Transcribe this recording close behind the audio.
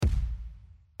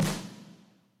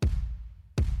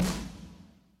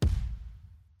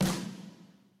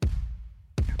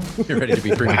You're ready to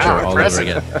be premature all over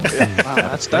again.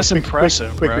 Wow, that's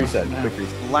impressive. Quick bro. reset. Now, Quick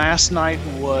reset. Last night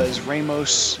was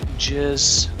Ramos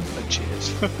Jizz.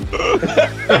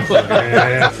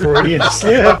 Freudian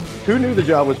slip. Who knew the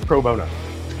job was pro bono?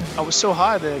 I was so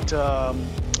high that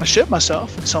I shit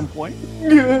myself at some point.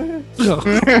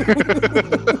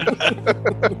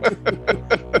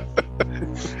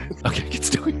 Okay, I can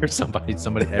still hear somebody.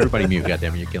 Everybody mute.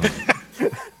 Goddamn it, you're killing me.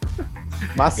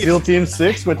 My SEAL Team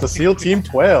 6 went to SEAL Team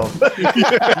 12.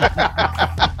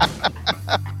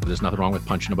 There's nothing wrong with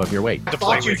punching above your weight. The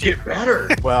flavor would get better.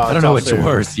 Well, I don't know it's what's also-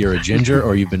 worse. You're a ginger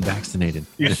or you've been vaccinated.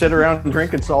 You sit around and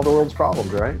drink and solve the world's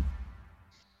problems, right?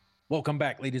 Welcome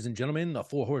back, ladies and gentlemen. The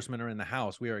four horsemen are in the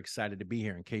house. We are excited to be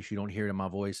here. In case you don't hear it in my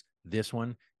voice, this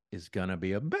one is going to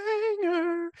be a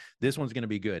banger. This one's going to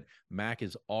be good. Mac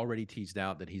is already teased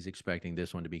out that he's expecting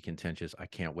this one to be contentious. I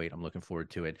can't wait. I'm looking forward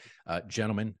to it.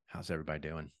 Gentlemen, how's everybody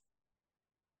doing?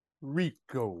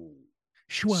 Rico.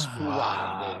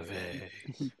 Suave.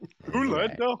 Who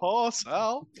let the horse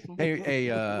out?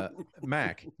 Hey,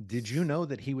 Mac, did you know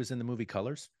that he was in the movie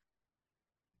Colors?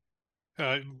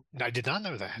 I did not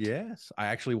know that. Yes. I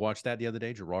actually watched that the other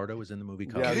day. Gerardo was in the movie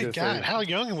Yeah, Colors. I was Good gonna say- God, how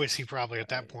young was he probably at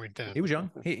that point then? He was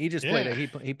young. He just played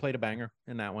Yeah. he played a banger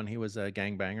in that one. He was a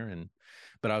gang banger,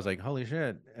 but I was like, holy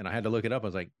shit! And I had to look it up. I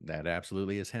was like, that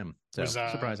absolutely is him. So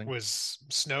surprising. Was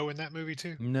Snow in that movie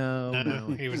too? No,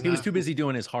 he was he was not. too busy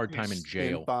doing his hard time in He's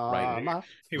jail. Right.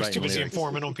 He was Right, too busy lyrics.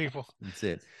 informing on people. That's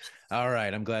it. All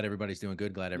right. I'm glad everybody's doing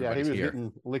good. Glad Yeah, he everybody's was here.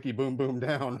 getting licky boom boom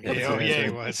down. Yeah, he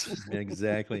was.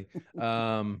 Exactly.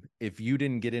 If you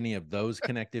didn't get any of those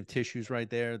connective tissues right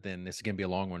there, then this is going to be a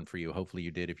long one for you. Hopefully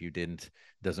you did. If you didn't,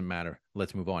 doesn't matter.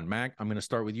 Let's move on. Mac, I'm going to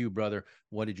start with you, brother.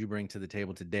 What did you bring to the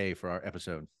table today for our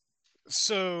episode?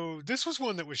 So this was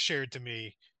one that was shared to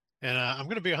me, and I'm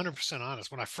going to be 100%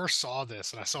 honest. When I first saw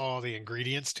this and I saw all the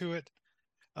ingredients to it,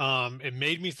 it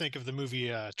made me think of the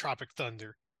movie Tropic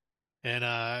Thunder.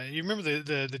 And you remember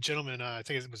the gentleman? I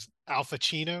think it was Al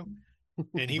Pacino,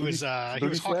 and he was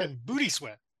Booty sweat? hawking booty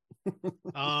sweat.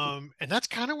 And that's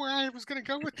kind of where I was going to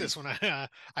go with this one. I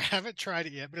haven't tried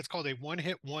it yet, but it's called a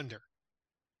one-hit wonder.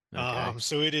 Okay.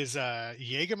 So it is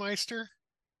Jägermeister,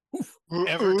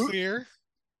 Everclear,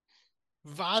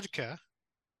 vodka,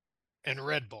 and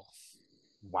Red Bull.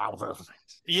 Wow.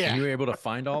 Yeah, And you were able to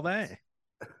find all that?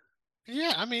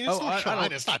 yeah. I mean, it's Oh, North I Carolina.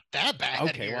 don't- It's not that bad.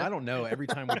 Okay. here. Well, I don't know. Every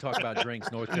time we talk about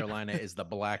drinks, North Carolina is the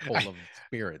black hole of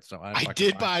spirits. So I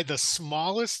did buy the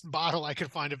smallest bottle I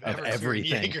could find of Of Everclear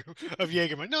everything. of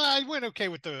Jaeger. No, I went okay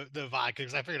with the vodka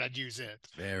because I figured I'd use it.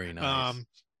 Very nice.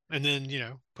 And then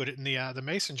put it in the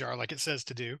mason jar like it says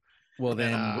to do. Well,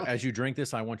 then, uh, as you drink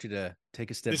this, I want you to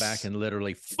take a step this- back and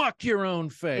literally fuck your own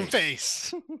face.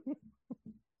 Face.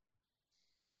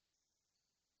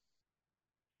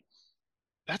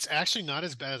 That's actually not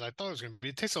as bad as I thought it was going to be.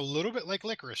 It tastes a little bit like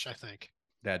licorice, I think.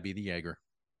 That'd be the Jaeger.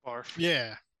 Barf.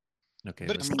 Yeah, Okay.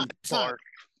 but let's-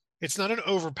 it's not an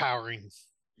overpowering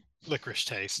licorice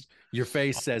taste. Your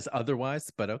face says otherwise,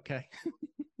 but okay.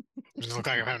 It doesn't look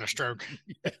like I'm having a stroke.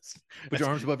 Yes. Put your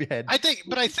arms above your head. I think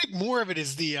more of it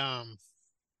is the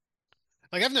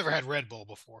like I've never had Red Bull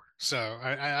before, so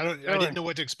I didn't know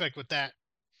what to expect with that.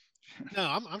 No,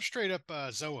 I'm straight up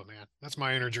Zoa, man. That's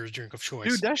my energy drink of choice.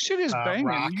 Dude, that shit is banging.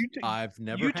 Rock. I've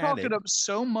never You had talked it. it up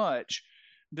so much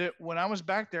that when I was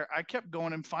back there, I kept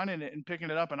going and finding it and picking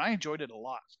it up, and I enjoyed it a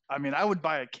lot. I mean, I would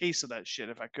buy a case of that shit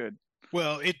if I could.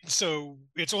 Well, it's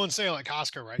on sale at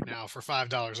Costco right now for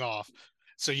 $5 off.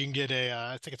 So you can get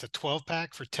I think it's a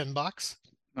 12-pack for $10,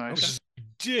 Nice. which is a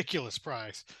ridiculous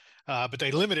price. But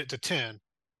they limit it to 10.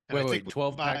 And I Wait, think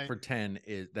 12 pack by- for 10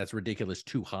 that's ridiculous.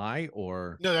 Too high,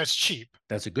 or No, that's cheap.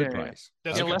 that's a good Yeah, yeah. price?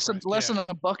 That's Yeah, a good less price, than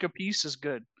a buck a piece is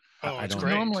good. Oh, I it's don't-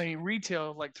 great. Normally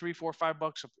retail like $3, $4,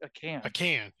 $5 a can. A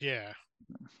can, yeah.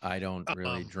 I don't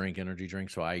really Um, drink energy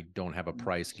drinks, so I don't have a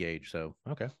price gauge. So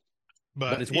okay,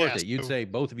 But, but it's yeah, worth it. You'd so say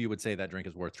both of you would say that drink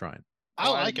is worth trying. I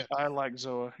like it. I like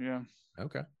Zoa. Yeah.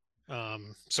 Okay.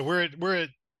 So we're at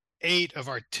 8 of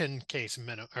our 10 case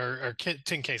minute or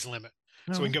 10 case limit.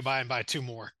 So we can go buy and buy 2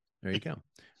 more. There you go.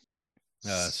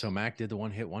 So Mac did the one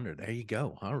hit wonder. There you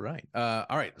go. All right. All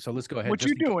right. So let's go ahead. What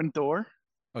you doing, Thor?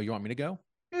 Oh, you want me to go?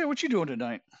 Yeah, what you doing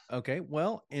tonight? Okay.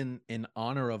 Well, in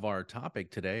honor of our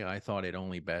topic today, I thought it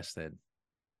only best that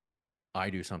I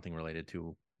do something related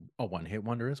to a one-hit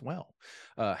wonder as well.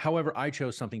 However, I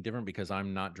chose something different because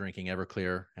I'm not drinking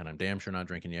Everclear and I'm damn sure not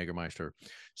drinking Jägermeister.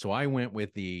 So I went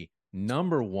with the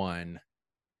number one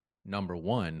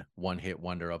one-hit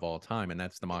wonder of all time, and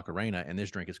that's the Macarena. And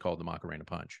this drink is called the Macarena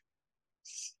Punch.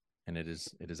 And it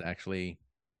is actually,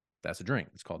 that's a drink.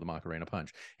 It's called the Macarena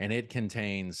Punch. And it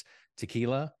contains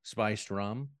tequila, spiced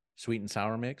rum, sweet and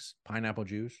sour mix, pineapple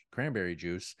juice, cranberry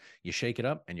juice. You shake it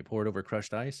up and you pour it over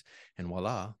crushed ice, and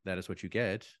voila, that is what you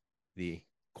get. The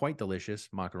quite delicious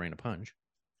Macarena punch.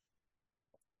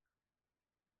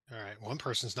 All right, one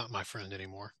person's not my friend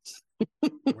anymore.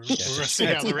 We're going to see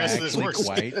how the rest of this works.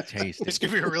 Quite tasty. It's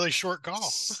going to be a really short call.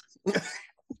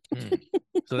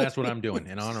 So that's what I'm doing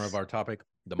in honor of our topic,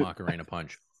 the Macarena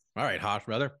punch. All right, Hosh,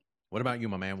 brother. What about you,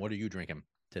 my man? What are you drinking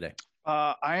today?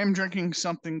 I am drinking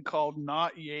something called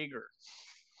Not Jaeger.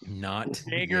 Not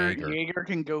Jaeger. Jaeger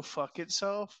can go fuck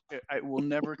itself. It will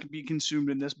never be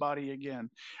consumed in this body again.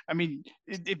 I mean,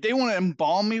 if they want to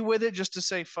embalm me with it just to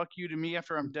say fuck you to me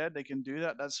after I'm dead, they can do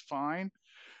that. That's fine.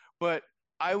 But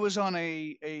I was on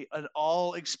an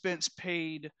all expense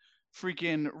paid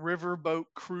freaking riverboat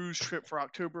cruise trip for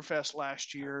Oktoberfest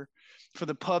last year for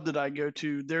the pub that I go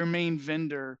to. Their main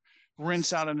vendor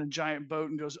rents out in a giant boat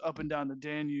and goes up and down the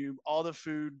Danube. All the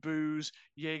food, booze,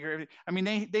 Jaeger, everything. I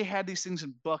mean, they had these things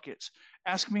in buckets.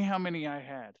 Ask me how many I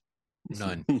had.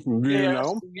 None. Do you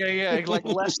know? Yeah, like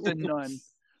less than none.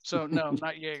 So no,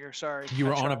 not Jaeger. Sorry. You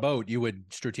were on a boat. You would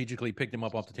strategically pick them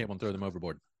up off the table and throw them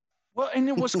overboard. Well,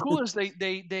 and what's cool is they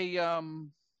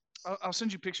I'll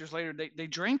send you pictures later. They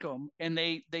drink them and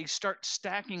they start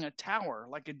stacking a tower,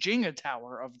 like a Jenga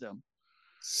tower of them.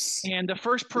 And the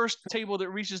first table that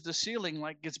reaches the ceiling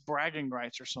like gets bragging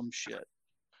rights or some shit.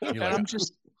 And like, I'm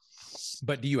just.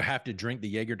 But do you have to drink the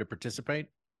Jaeger to participate?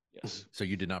 Yes. So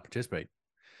you did not participate.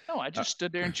 No, I just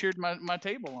stood there and cheered my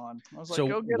table on. I was like, so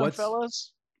 "Go get them,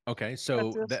 fellas." Okay,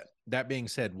 so that being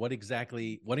said, what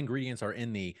ingredients are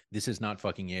in the "this is not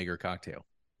fucking Jaeger" cocktail?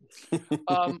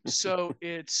 So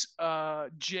it's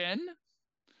gin,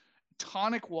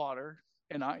 tonic water,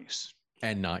 and ice.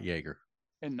 And not Jaeger.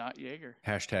 And not Jaeger.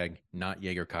 Hashtag not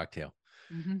Jaeger cocktail.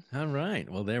 Mm-hmm. All right.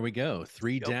 Well, there we go.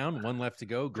 3 down, 1 left to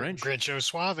go. Grincho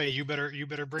Suave, you better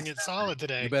bring it solid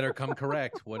today. You better come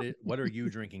correct. What are you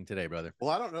drinking today, brother?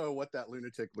 Well, I don't know what that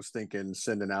lunatic was thinking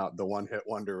sending out the one-hit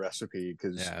wonder recipe,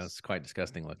 because it's quite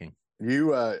disgusting looking.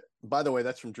 You by the way,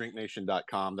 that's from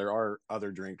drinknation.com. There are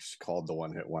other drinks called the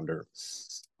one-hit wonder.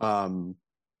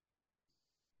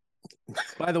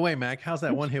 By the way, Mac, how's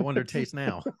that one-hit wonder taste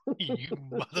now? You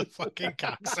motherfucking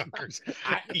cocksuckers.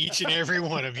 Each and every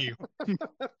one of you.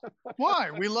 Why?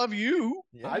 We love you.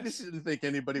 Yes. I just didn't think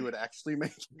anybody would actually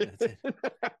make it.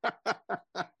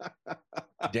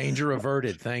 Danger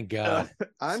averted, thank God.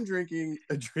 I'm drinking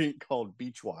a drink called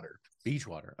Beachwater.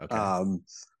 Beachwater, okay.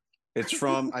 It's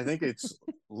from, I think it's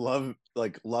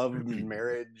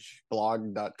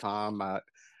lovemarriageblog.com,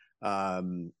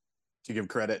 to give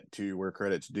credit to where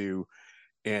credit's due.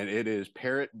 And it is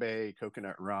Parrot Bay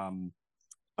coconut rum,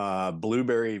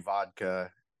 blueberry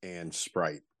vodka, and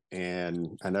Sprite.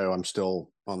 And I know I'm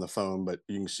still on the phone, but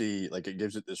you can see like it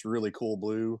gives it this really cool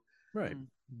blue. Right.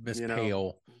 This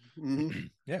pale. Mm-hmm.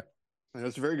 Yeah. And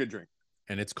it's a very good drink.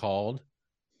 And it's called,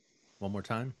 one more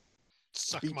time?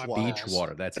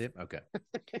 Beachwater. That's it? Okay.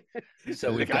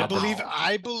 So we've got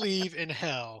I believe in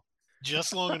hell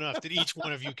just long enough that each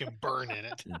one of you can burn in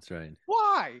it. That's right.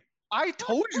 Why? I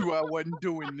told you I wasn't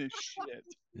doing this shit.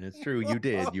 It's true. You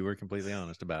did. You were completely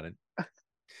honest about it.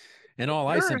 And all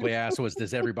I simply asked was,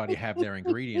 does everybody have their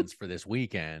ingredients for this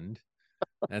weekend?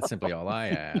 That's simply all I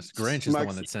asked. Grinch is the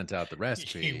one that sent out the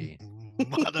recipe. You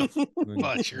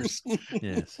motherfuckers.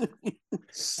 Yes.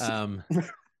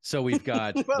 So we've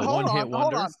got but the one-hit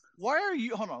wonder. Hold on. Why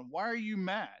are you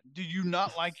mad? Do you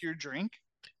not like your drink?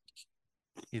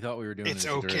 He thought we were doing it's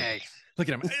this. Okay. Look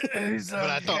at him. But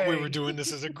I thought we were doing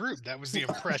this as a group. That was the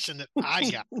impression that I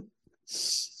got.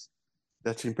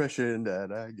 That's the impression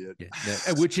that I get.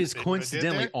 Yeah, which is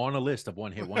coincidentally on a list of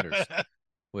one-hit wonders,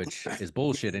 which is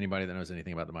bullshit. Anybody that knows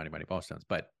anything about the Mighty Mighty Bosstones,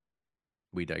 but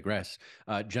we digress.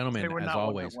 Gentlemen, as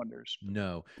always,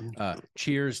 no.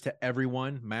 Cheers to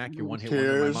everyone. Mac, your one-hit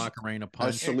wonder, my Macarena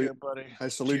punch. I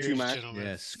salute you, Mac. Gentlemen.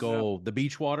 Yes, skull. The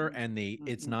Beachwater and the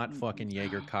it's not fucking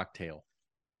Jaeger cocktail.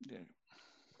 Yeah.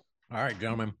 All right,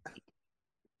 gentlemen,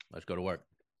 let's go to work.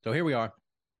 So here we are,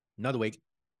 another week.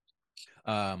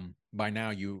 By now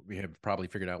you have probably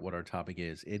figured out what our topic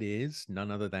is. It is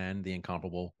none other than the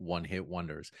incomparable one-hit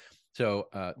wonders. So,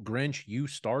 Grinch, you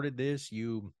started this.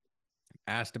 You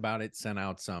asked about it, sent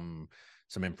out some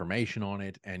information on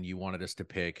it, and you wanted us to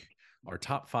pick our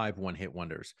top 5 one-hit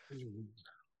wonders.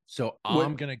 So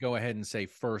I'm going to go ahead and say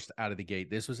first out of the gate,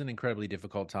 this was an incredibly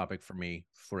difficult topic for me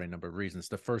for a number of reasons.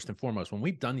 The first and foremost, when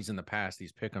we've done these in the past,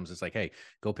 these pick'ems, it's like, hey,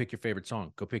 go pick your favorite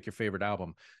song, go pick your favorite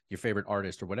album, your favorite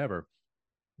artist or whatever.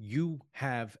 You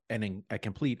have a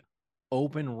complete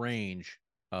open range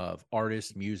of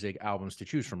artists, music, albums to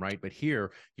choose from, right? But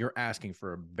here you're asking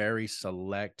for a very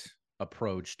select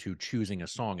approach to choosing a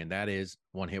song, and that is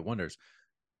one-hit wonders.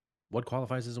 What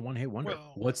qualifies as a one-hit wonder?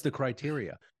 Well, What's the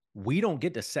criteria? We don't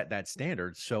get to set that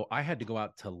standard. So I had to go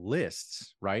out to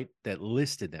lists, right, that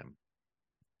listed them.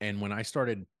 And when I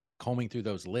started combing through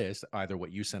those lists, either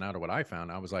what you sent out or what I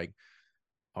found, I was like,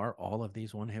 are all of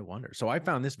these one-hit wonders? So I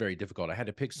found this very difficult. I had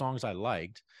to pick songs I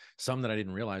liked, some that I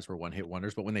didn't realize were one-hit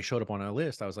wonders. But when they showed up on a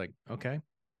list, I was like, okay,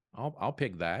 I'll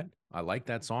pick that. I like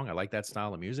that song. I like that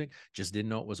style of music. Just didn't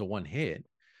know it was a one hit.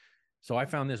 So I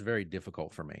found this very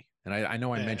difficult for me. And I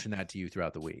know I mentioned that to you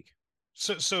throughout the week.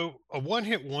 So a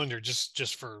one-hit wonder,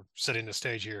 just for setting the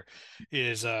stage here,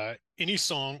 is any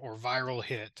song or viral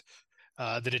hit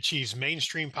that achieves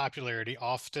mainstream popularity,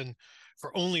 often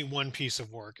for only one piece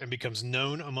of work, and becomes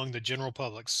known among the general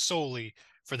public solely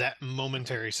for that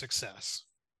momentary success.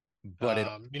 But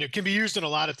it can be used in a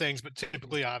lot of things, but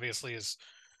typically, obviously, is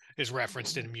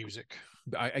referenced in music.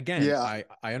 I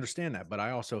understand that, but I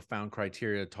also found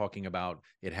criteria talking about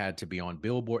it had to be on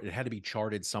Billboard. It had to be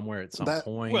charted somewhere at some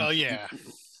point. Well, yeah,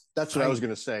 that's what I was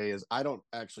going to say. Is I don't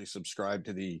actually subscribe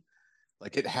to the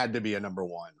like it had to be a number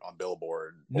one on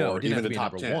Billboard. No, or it didn't even have to the be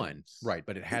top number 10. one, right?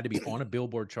 But it had to be on a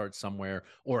Billboard chart somewhere,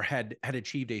 or had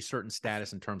achieved a certain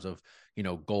status in terms of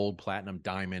gold, platinum,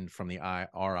 diamond from the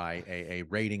RIAA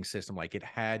rating system. Like it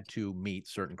had to meet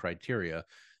certain criteria.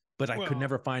 But I could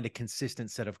never find a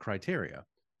consistent set of criteria.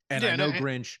 And I know,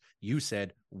 Grinch, you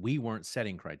said we weren't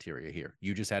setting criteria here.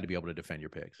 You just had to be able to defend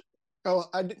your picks. Oh,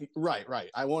 right.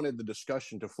 I wanted the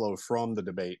discussion to flow from the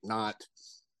debate, not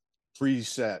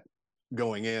preset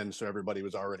going in, so everybody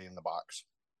was already in the box.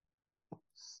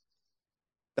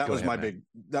 That was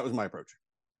my approach.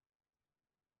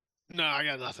 No, I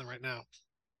got nothing right now.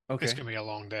 Okay. It's going to be a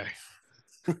long day.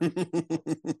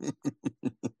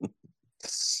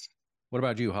 What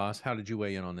about you, Haas? How did you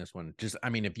weigh in on this one? Just, I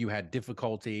mean, if you had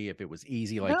difficulty, if it was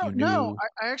easy, like you knew. No,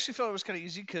 I actually felt it was kind of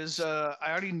easy because I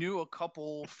already knew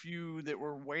a few that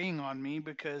were weighing on me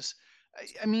because,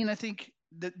 I think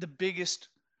the biggest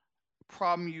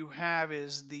problem you have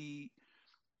is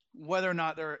whether or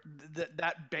not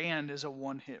that band is a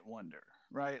one-hit wonder,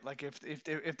 right? Like if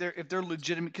they're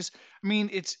legitimate, because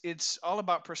it's all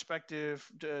about perspective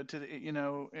to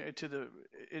the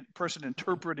person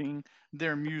interpreting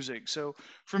their music. So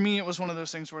for me, it was one of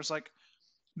those things where it's like,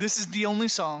 this is the only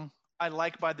song I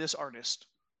like by this artist,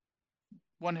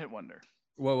 one-hit wonder.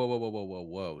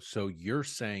 Whoa. So you're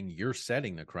saying you're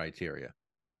setting the criteria,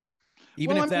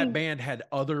 even if that band had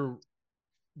other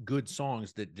good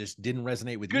songs that just didn't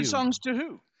resonate with you. Good songs to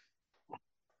who?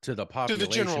 To the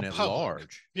population at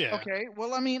large. Yeah. Okay.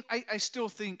 Well, I still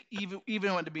think even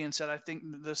with it being said, I think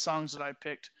the songs that I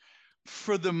picked,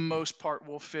 for the most part,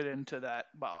 will fit into that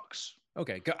box.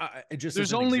 Okay. Just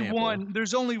there's only one.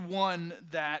 There's only one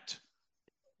that.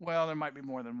 Well, there might be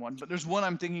more than one, but there's one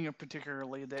I'm thinking of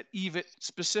particularly that even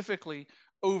specifically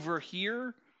over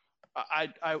here,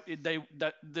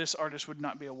 this artist would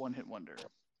not be a one-hit wonder.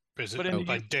 Is it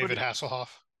like David Hasselhoff?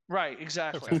 Right,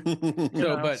 exactly. Okay.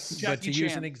 But to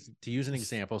use an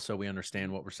example, so we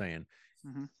understand what we're saying.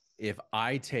 Mm-hmm. If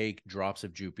I take Drops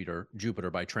of Jupiter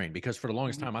by Train, because for the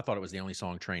longest time I thought it was the only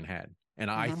song Train had, and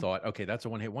I thought, okay, that's a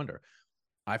one-hit wonder.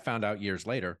 I found out years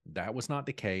later that was not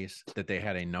the case, that they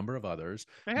had a number of others.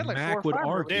 They had like Mac 4 or 5 would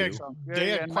argue they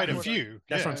had quite a few.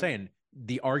 That's what I'm saying.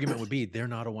 The argument would be they're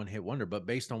not a one-hit wonder, but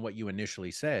based on what you initially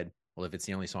said, well, if it's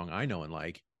the only song I know and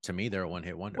like, to me, they're a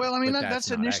one-hit wonder. Well, that's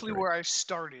initially where I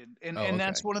started, and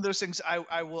that's one of those things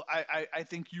I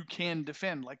think you can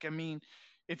defend. Like,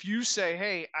 if you say,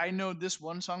 hey, I know this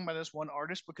one song by this one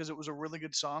artist because it was a really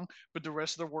good song, but the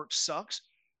rest of their work sucks,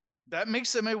 that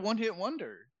makes them a one-hit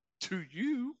wonder to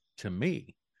you. To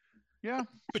me. Yeah.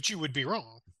 But you would be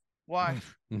wrong. Why?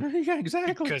 Yeah,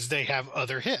 exactly. Because they have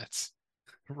other hits.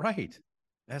 Right.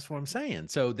 That's what I'm saying.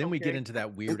 So then we get into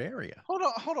that weird area.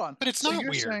 Hold on. But it's not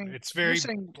weird. It's very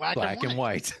black and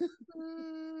white.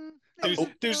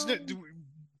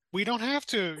 We don't have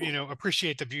to,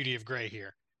 appreciate the beauty of gray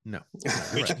here. No.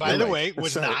 Which, by the way,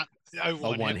 was not a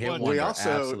one-hit wonder. We also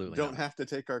Absolutely don't have to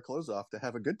take our clothes off to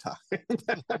have a good time.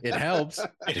 It helps.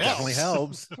 It definitely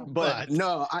helps. But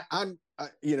no, I'm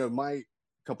my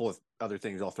couple of other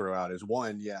things I'll throw out is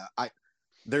one,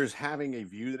 there's having a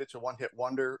view that it's a one-hit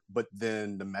wonder, but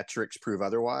then the metrics prove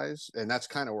otherwise, and that's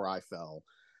kind of where I fell.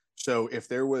 So if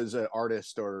there was an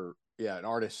artist that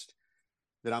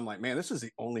I'm like, man, this is the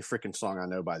only freaking song I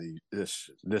know by this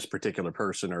particular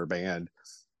person or band.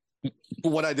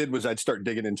 What I did was I'd start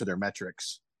digging into their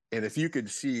metrics, and if you could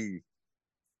see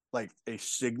like a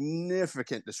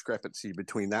significant discrepancy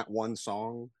between that one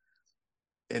song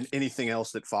and anything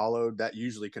else that followed, that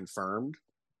usually confirmed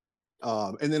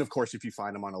And then, of course, if you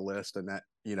find them on a list, and that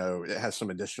it has some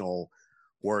additional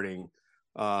wording.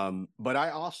 But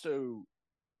I also,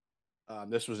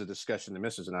 this was a discussion the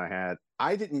missus and I had.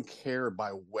 I didn't care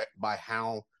by what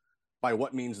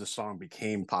means the song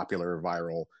became popular or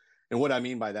viral. And what I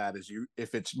mean by that is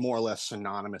if it's more or less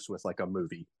synonymous with like a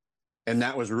movie, and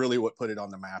that was really what put it on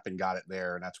the map and got it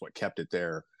there, and that's what kept it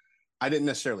there. I didn't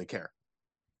necessarily care.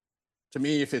 To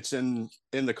me, if it's in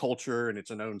the culture and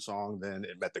it's a known song, then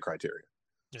it met the criteria.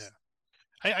 Yeah.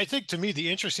 I think to me, the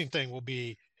interesting thing will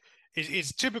be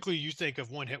is typically you think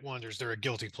of one-hit wonders, they're a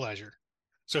guilty pleasure.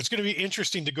 So it's going to be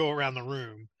interesting to go around the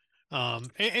room.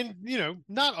 And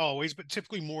not always, but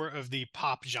typically more of the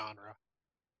pop genre.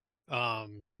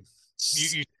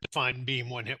 You define being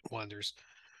one-hit wonders.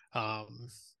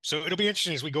 So it'll be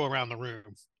interesting as we go around the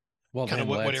room. Well, kind of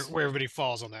where everybody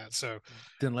falls on that. So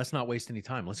then let's not waste any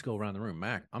time. Let's go around the room.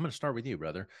 Mac, I'm going to start with you,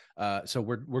 brother. So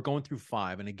we're going through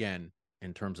 5, and again,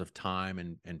 in terms of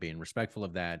time and being respectful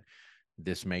of that,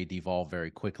 this may devolve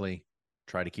very quickly.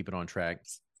 Try to keep it on track.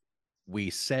 We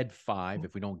said 5.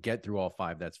 If we don't get through all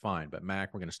 5, that's fine. But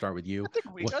Mac, we're going to start with you. I think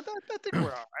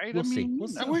we're all right. We'll see.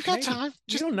 We've got time.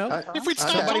 Just don't know. If we'd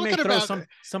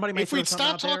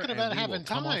stop talking about having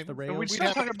time, we'd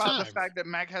start talking about the fact that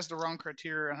Mac has the wrong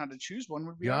criteria on how to choose one.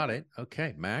 Would be got it.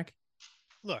 Okay, Mac.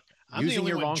 Look, I'm the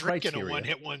only one drinking a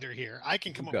one-hit wonder here. I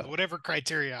can come up with whatever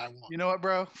criteria I want. You know what,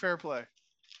 bro? Fair play.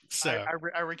 So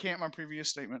I recant my previous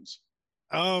statements.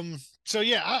 So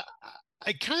yeah,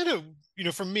 I kind of,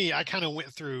 for me, I kind of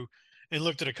went through and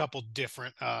looked at a couple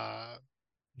different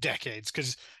decades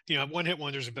because, one-hit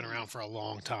wonders have been around for a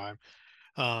long time.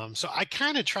 So I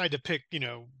kind of tried to pick,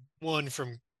 one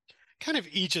from kind of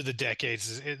each of the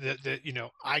decades that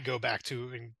I go back to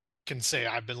and can say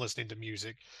I've been listening to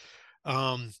music.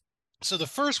 So the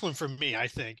first one for me, I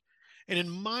think, and in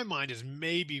my mind is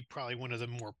maybe probably one of the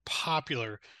more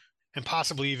popular and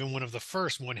possibly even one of the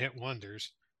first one-hit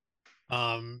wonders.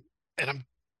 And I'm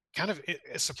kind of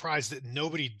surprised that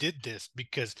nobody did this,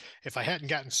 because if I hadn't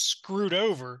gotten screwed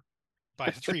over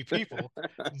by 3 people,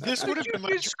 this would have been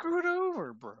my screwed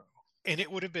over, bro. And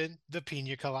it would have been the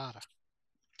Pina Colada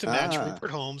to match Rupert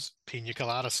Holmes' Pina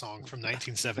Colada song from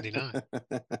 1979.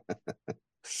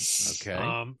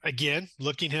 Okay. Again,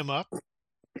 looking him up,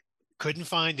 couldn't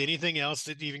find anything else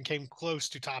that even came close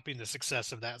to topping the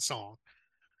success of that song.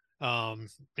 And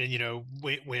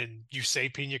when you say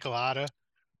Pina Colada,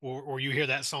 or you hear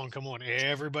that song come on,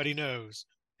 everybody knows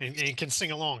and can sing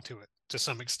along to it to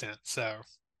some extent. So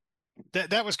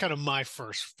that was kind of my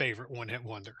first favorite one-hit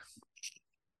wonder.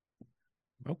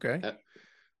 Okay.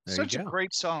 Such a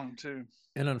great song too.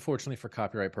 And unfortunately, for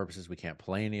copyright purposes, we can't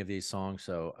play any of these songs.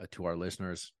 So to our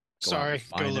listeners, go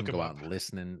look them up.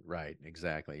 Listening. Right.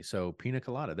 Exactly. So Pina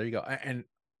Colada, there you go. And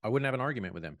I wouldn't have an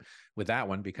argument with that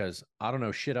one, because I don't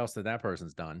know shit else that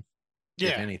person's done.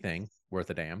 If anything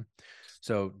worth a damn.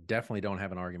 So definitely don't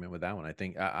have an argument with that one. I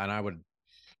think, and I would.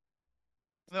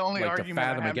 The only argument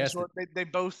I have is they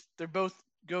both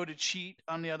go to cheat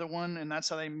on the other one, and that's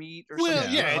how they meet. Or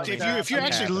something. If you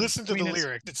actually listen to the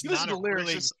lyrics, it's not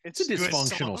really. It's a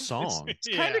dysfunctional song. It's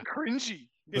kind of cringy.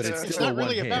 But it's not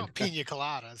really about pina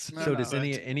coladas. So does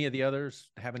any of the others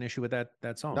have an issue with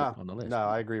that song on the list? No,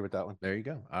 I agree with that one. There you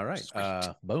go. All right.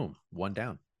 Boom. 1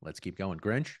 down. Let's keep going.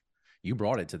 Grinch, you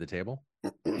brought it to the table.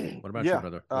 What about you,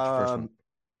 brother? What's your first one?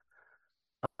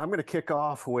 I'm going to kick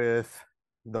off with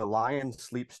 "The Lion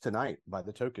Sleeps Tonight" by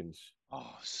the Tokens.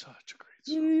 Oh, such a great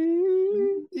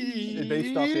song.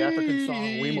 Based off the African song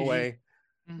 "Weem Away."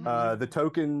 The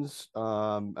Tokens.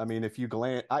 I mean, if you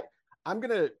glance, I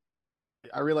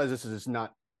realize this is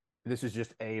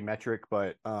just a metric,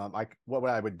 but what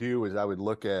I would do is I would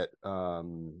look at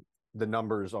the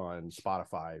numbers on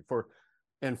Spotify for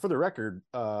the record.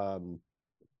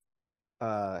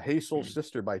 Hey Soul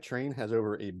Sister by Train has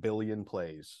over 1 billion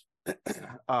plays.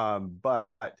 But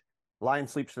Lion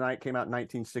Sleeps Tonight came out in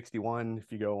 1961.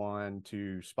 If you go on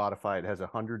to Spotify, it has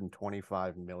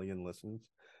 125 million listens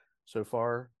so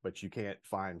far, but you can't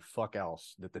find fuck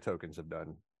else that the Tokens have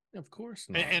done. Of course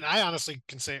not. And I honestly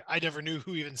can say I never knew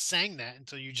who even sang that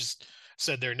until you just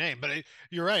said their name. But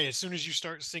you're right. As soon as you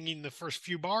start singing the first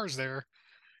few bars there,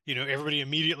 everybody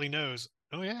immediately knows,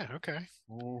 oh yeah, okay.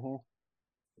 Mm-hmm.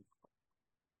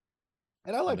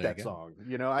 And I like that song.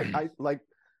 I like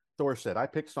Thor said, I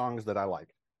pick songs that I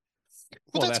like.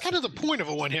 Well, that's kind of the point of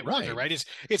a one-hit wonder, right?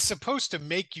 It's supposed to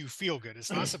make you feel good.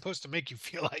 It's not supposed to make you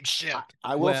feel like shit.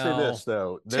 I will say this,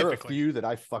 though. There are a few that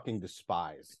I fucking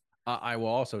despise. I will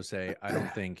also say, I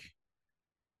don't think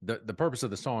the purpose of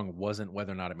the song wasn't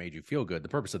whether or not it made you feel good. The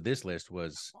purpose of this list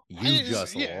was you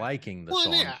liking the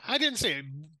song. Yeah, I didn't say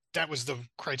that was the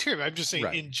criteria. I'm just saying,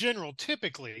 Right. in general,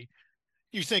 typically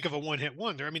you think of a one-hit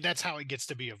wonder. I mean, that's how it gets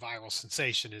to be a viral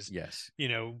sensation. Is Yes.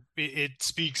 it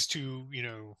speaks to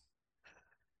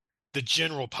the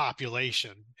general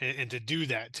population, and to do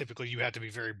that, typically you have to be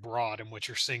very broad in what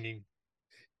you're singing.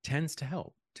 Tends to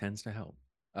help.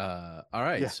 All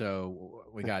right. Yeah. So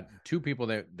we got two people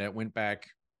that went back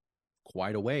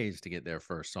quite a ways to get their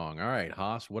first song. All right,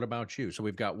 Haas, what about you? So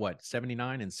we've got what,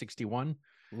 79 and 61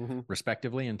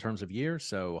 respectively in terms of years.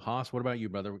 So Haas, what about you,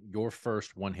 brother? Your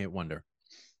first one-hit wonder.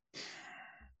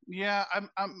 Yeah,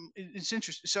 it's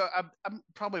interesting. So I'm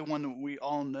probably one that we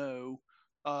all know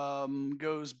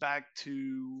goes back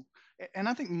to, and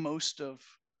I think most of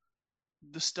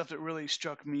the stuff that really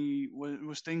struck me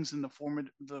was things in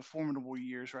the formidable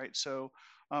years, right? So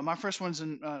my first one's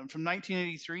from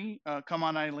 1983, Come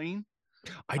On Eileen.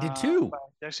 I did too. By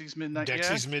Dexy's Midnight.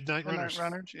 Dexy's Midnight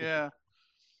Runners. Yeah.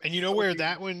 And you know where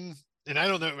that one, and I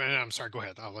don't know, and I'm sorry, go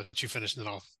ahead. I'll let you finish and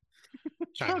then I'll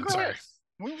chime in. Go Sorry. ahead.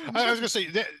 I was going to say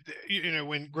that,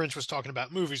 when Grinch was talking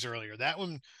about movies earlier, that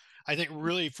one, I think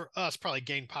really for us probably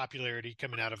gained popularity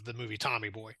coming out of the movie Tommy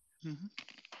Boy.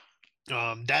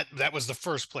 That was the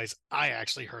first place I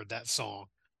actually heard that song.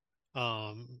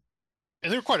 And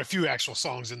there were quite a few actual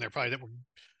songs in there probably that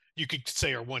you could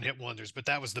say are one-hit wonders, but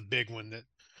that was the big one that,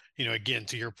 again,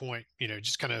 to your point,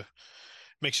 just kind of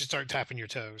makes you start tapping your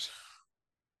toes.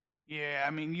 Yeah,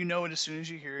 I mean, it as soon as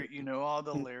you hear it, all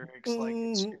the lyrics. Like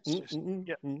it's just,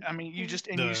 yeah. I mean, you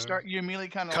immediately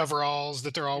kind of coveralls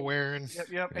that they're all wearing.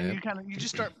 Yep. And you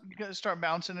just start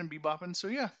bouncing and bebopping. So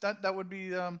yeah, that would be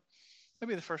that'd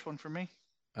be the first one for me.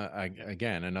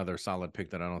 Again, another solid pick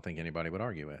that I don't think anybody would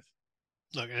argue with.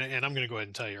 Look, and I'm going to go ahead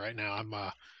and tell you right now, I'm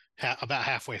about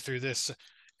halfway through this.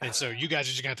 And so you guys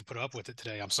are just going to have to put up with it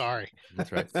today. I'm sorry.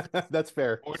 That's right. That's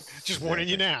fair. Just warning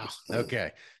you now.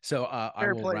 Okay. So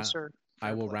I will play.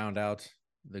 round out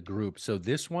the group. So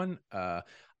this one,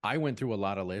 I went through a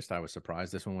lot of lists. I was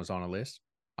surprised this one was on a list.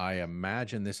 I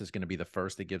imagine this is going to be the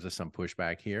first that gives us some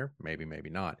pushback here. Maybe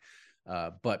not.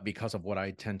 But because of what I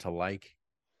tend to like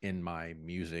in my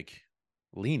music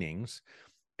leanings,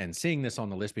 and seeing this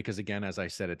on the list, because again, as I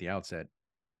said at the outset,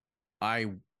 I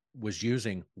was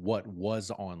using what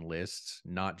was on lists,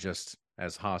 not just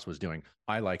as Haas was doing.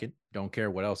 I like it. Don't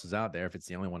care what else is out there if it's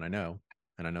the only one I know.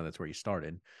 And I know that's where you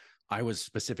started. I was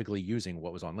specifically using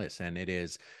what was on lists. And it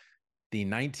is the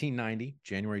 1990,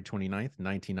 January 29th,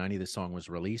 1990. This song was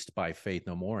released by Faith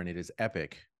No More, and it is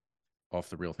Epic off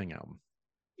the Real Thing album.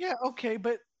 Yeah, okay.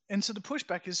 And so the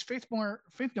pushback is Faith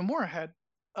No More had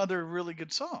other really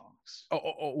good songs.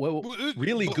 Well,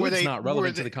 really good's not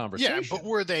relevant to the conversation. Yeah, but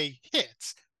were they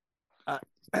hits?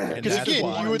 Because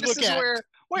again, you would look at.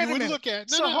 Wait a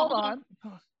minute. Hold on.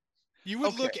 You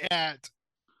would look at.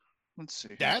 Let's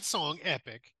see. That song,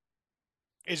 Epic,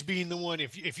 as being the one.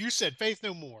 If you said Faith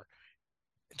No More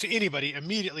to anybody,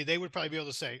 immediately they would probably be able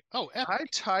to say, "Oh, Epic."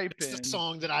 It's the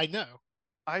song that I know.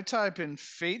 I type in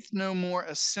Faith No More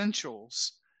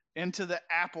Essentials into the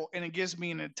Apple, and it gives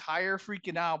me an entire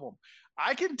freaking album.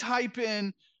 I can type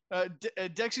in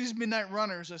Dexy's Midnight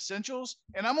Runners Essentials,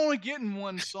 and I'm only getting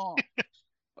one song.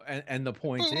 And the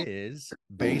point is,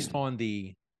 based on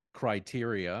the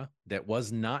criteria that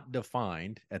was not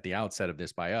defined at the outset of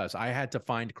this by us, I had to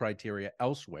find criteria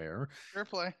elsewhere. Fair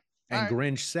play. And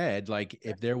Grinch said, like,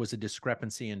 if there was a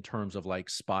discrepancy in terms of like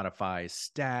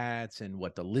Spotify's stats and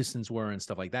what the listens were and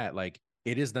stuff like that, like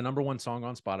it is the #1 song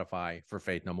on Spotify for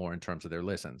Faith No More in terms of their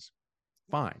listens.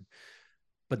 Fine.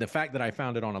 But the fact that I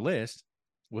found it on a list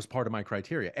was part of my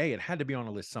criteria. It had to be on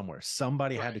a list somewhere.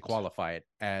 Somebody had to qualify it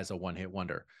as a one-hit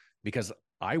wonder, because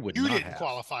I would not have. You didn't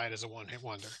qualify it as a one-hit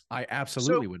wonder. I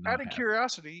absolutely would not. Out of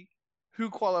curiosity, who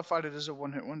qualified it as a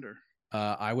one-hit wonder?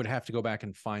 I would have to go back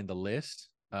and find the list.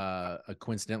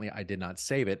 Coincidentally, I did not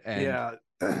save it. And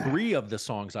 3 of the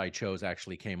songs I chose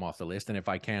actually came off the list. And if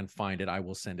I can find it, I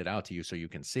will send it out to you so you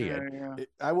can see it. Yeah.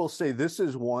 I will say this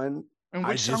is one. And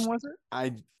which song was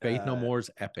it? Faith No More's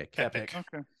Epic. Epic.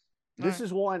 Okay. This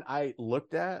is one I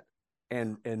looked at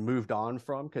and moved on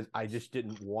from, because I just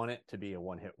didn't want it to be a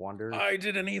one-hit wonder. I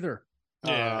didn't either.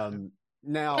 Yeah.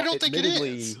 Now, I don't think it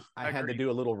is. I had to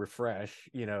do a little refresh.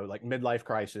 Like Midlife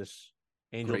Crisis,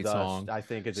 Angel Great Dust. Song. I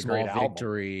think it's a Small great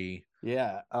Victory.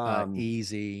 Album. Yeah.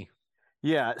 Easy.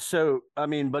 Yeah. So I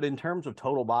mean, but in terms of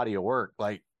total body of work,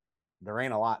 like there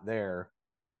ain't a lot there.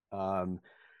 And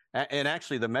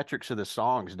actually, the metrics of the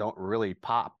songs don't really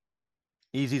pop.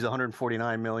 Easy's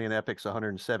 149 million, Epic's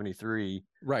 173.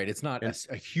 Right. It's not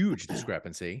a huge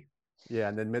discrepancy. Yeah,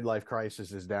 and then Midlife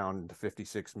Crisis is down to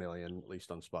 56 million, at least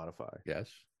on Spotify. Yes.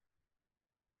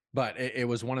 But it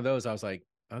was one of those, I was like,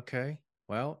 okay,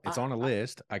 Well, it's on a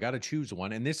list. I got to choose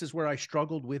one. And this is where I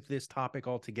struggled with this topic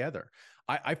altogether.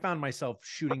 I found myself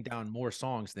shooting down more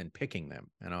songs than picking them.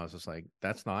 And I was just like,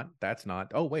 that's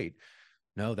not. Oh, wait.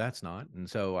 No, that's not. And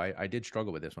so I did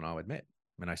struggle with this one, I'll admit.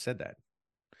 And I said that.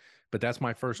 But that's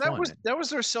my first one. That was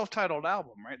their self-titled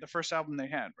album, right? The first album they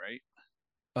had,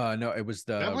 right? No, it was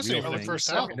the That wasn't Real even the Thing.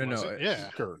 first album. No, was no, it? Yeah.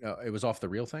 Sure. No, it was off the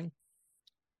Real Thing.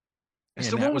 It's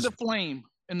And the that one with was the flame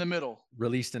in the middle.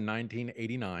 released in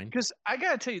 1989. Because I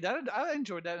gotta tell you that I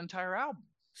enjoyed that entire album.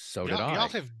 So did Y'all I.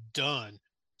 have done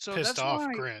So pissed that's off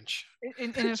why, Grinch.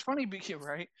 and it's funny because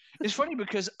right, it's funny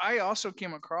because I also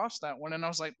came across that one and I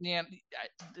was like, yeah,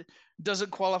 does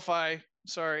it qualify?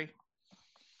 Sorry,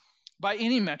 by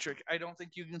any metric, I don't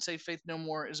think you can say Faith No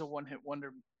More is a one-hit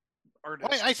wonder artist.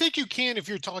 Well, I think you can if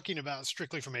you're talking about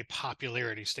strictly from a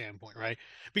popularity standpoint, right?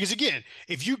 Because again,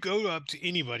 if you go up to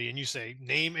anybody and you say,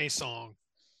 name a song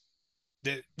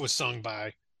that was sung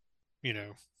by,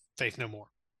 Faith No More,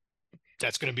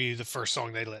 that's going to be the first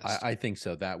song they list. I think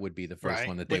so. That would be the first right?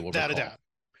 one that they will Without recall. a doubt.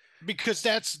 Because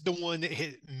that's the one that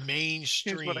hit Here's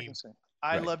mainstream. what I can say.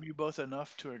 I Right. love you both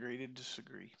enough to agree to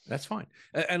disagree. That's fine.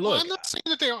 And Well, look, I'm not saying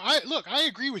that they are. I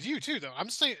agree with you too, though. I'm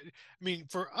saying, I mean,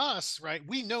 for us, right,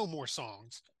 we know more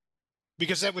songs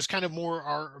because that was kind of more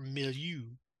our milieu.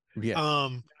 yeah,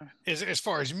 As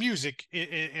far as music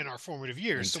in our formative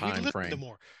years, In so we time listened frame. to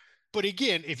more. But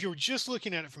again, if you're just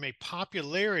looking at it from a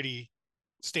popularity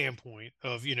standpoint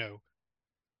of,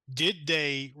 did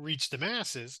they reach the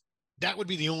masses? That would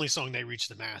be the only song they reach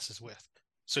the masses with.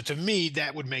 So to me,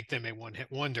 that would make them a one-hit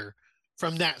wonder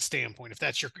from that standpoint. If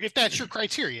that's your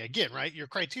criteria, again, right? Your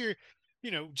criteria,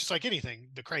 just like anything,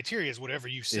 the criteria is whatever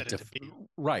you set it to be.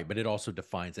 right, but it also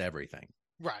defines everything.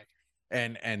 Right.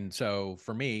 And so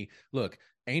for me, look,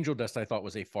 Angel Dust I thought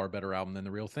was a far better album than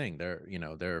The Real Thing.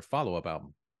 Their follow-up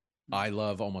album. I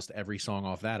love almost every song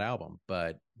off that album,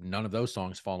 but none of those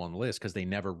songs fall on the list because they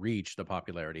never reached the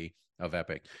popularity of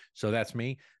Epic. So that's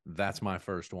me. That's my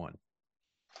first one.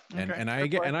 And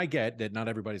Okay, and I get that not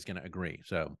everybody's going to agree.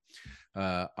 So,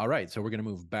 all right. So we're going to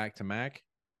move back to Mac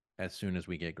as soon as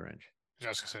we get Grinch. I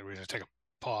was gonna say we're gonna take a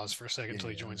pause for a second until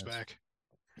he joins back.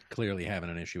 Clearly having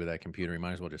an issue with that computer. He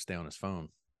might as well just stay on his phone.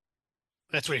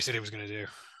 That's what he said he was gonna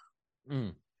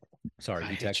do. Sorry,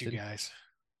 he hate texted. you guys.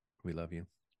 We love you.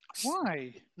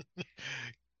 Why?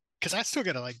 Because I still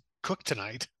gotta cook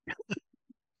tonight.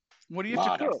 What do you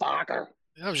have to cook?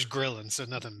 I was just grilling, so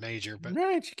nothing major. But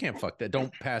Right, you can't fuck that.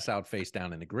 Don't pass out face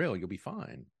down in the grill. You'll be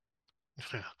fine.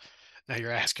 now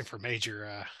you're asking for major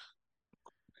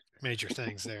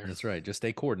things there. That's right. Just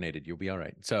stay coordinated. You'll be all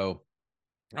right. So,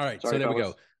 all right. Sorry, so there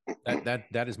fellas. we go.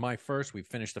 That is my first. We've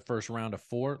finished the first round of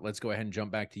 4. Let's go ahead and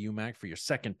jump back to you, Mac, for your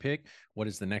second pick. What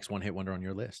is the next one-hit wonder on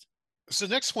your list? So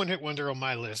next one-hit wonder on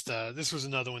my list. This was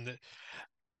another one that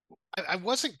I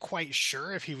wasn't quite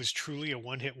sure if he was truly a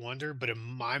one-hit wonder, but in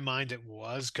my mind it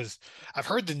was, because I've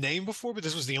heard the name before, but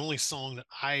this was the only song that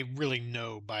I really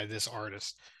know by this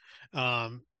artist.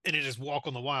 And it is "Walk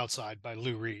on the Wild Side" by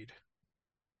Lou Reed.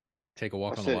 Take a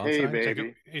walk on the said, wild hey, side.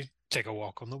 baby. Take a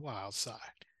walk on the wild side.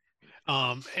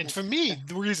 And for me,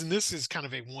 the reason this is kind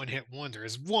of a one-hit wonder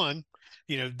is one,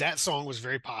 that song was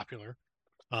very popular.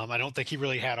 I don't think he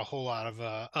really had a whole lot of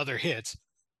other hits,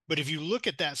 but if you look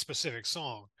at that specific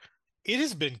song, it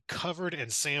has been covered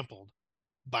and sampled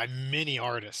by many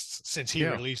artists since he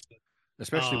released it.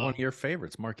 Especially one of your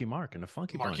favorites, Marky Mark and the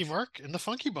Funky Bunch. Marky Mark and the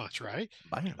Funky Bunch, right?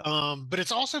 Bam. But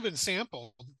it's also been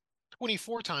sampled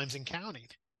 24 times and counting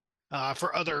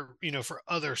for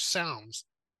other sounds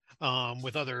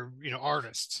with other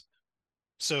artists.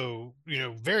 So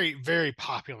very, very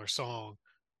popular song.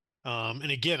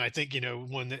 And again, I think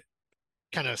one that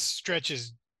kind of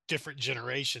stretches different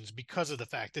generations because of the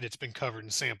fact that it's been covered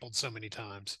and sampled so many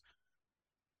times.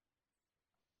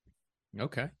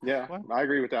 Okay. Yeah, I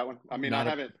agree with that one. I mean, Not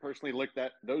I haven't personally looked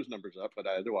those numbers up, but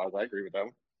otherwise I agree with that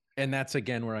one. And that's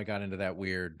again where I got into that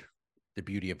the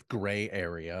beauty of gray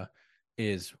area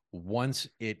is once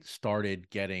it started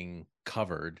getting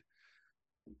covered,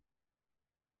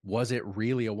 was it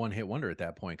really a one-hit wonder at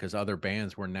that point? Because other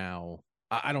bands were now,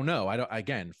 I don't know.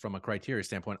 Again, from a criteria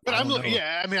standpoint, but I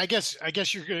mean, I guess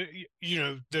you're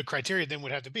gonna, the criteria then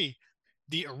would have to be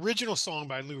the original song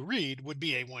by Lou Reed would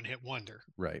be a one-hit wonder.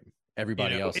 Right.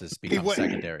 Everybody else has become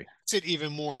secondary. It's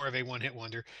even more of a one-hit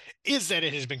wonder is that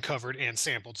it has been covered and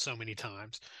sampled so many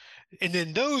times. And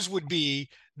then those would be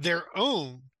their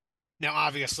own. Now,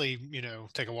 obviously,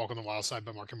 Take a Walk on the Wild Side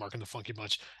by Marky Mark and the Funky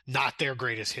Bunch, not their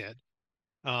greatest hit.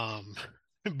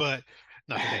 But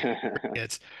not that they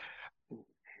hits.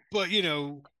 But,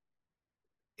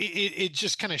 it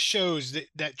just kind of shows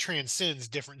that transcends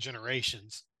different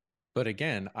generations. But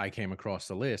again, I came across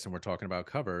the list and we're talking about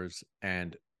covers,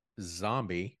 and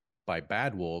Zombie by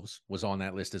Bad Wolves was on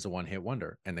that list as a one-hit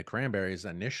wonder. And the Cranberries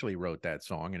initially wrote that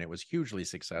song and it was hugely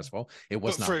successful. It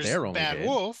was But not their only Bad hit.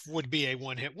 Wolf would be a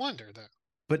one-hit wonder, though.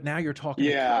 But now you're talking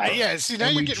Yeah. a cover. Yeah, see, now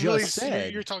And you're we getting really, just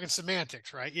said- you're talking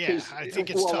semantics, right? Yeah, 'Cause, I think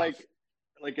it's tough.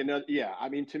 Like another, yeah. I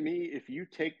mean, to me, if you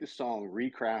take the song,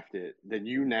 recraft it, then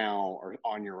you now are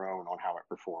on your own on how it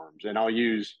performs. And I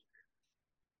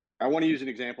want to use an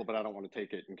example, but I don't want to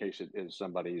take it in case it is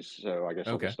somebody's. So I guess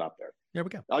I'll Okay. just stop there. There we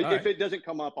go. If right. it doesn't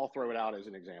come up, I'll throw it out as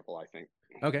an example, I think.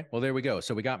 Okay. Well, there we go.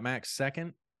 So we got Mac's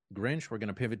second. Grinch, we're going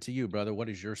to pivot to you, brother. What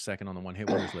is your second on the one-hit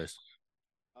wonders list?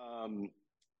 This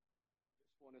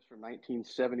one is from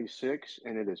 1976,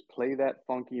 and it is "Play That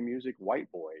Funky Music,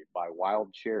 White Boy" by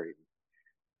Wild Cherry.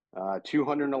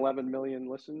 211 million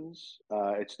listens.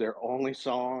 It's their only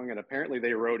song, and apparently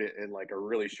they wrote it in like a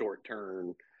really short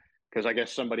turn, because I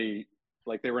guess somebody,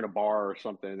 like, they were in a bar or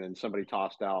something, and somebody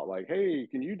tossed out like, "Hey,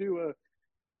 can you do a?"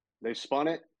 They spun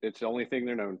it. It's the only thing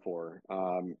they're known for.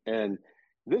 And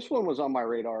this one was on my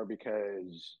radar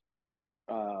because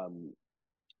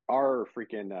our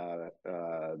freaking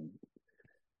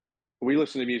we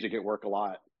listen to music at work a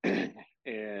lot,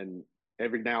 and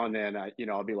every now and then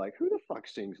I'll be like, who the fuck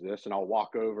sings this? And I'll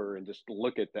walk over and just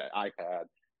look at the iPad,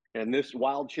 and this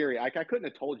Wild Cherry, I couldn't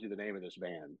have told you the name of this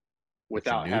band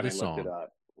without having looked it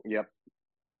up. Yep.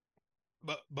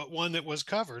 But one that was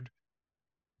covered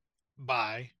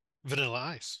by Vanilla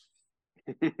Ice.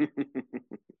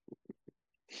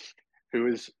 Who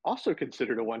is also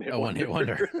considered a one-hit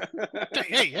wonder.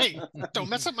 Hey, don't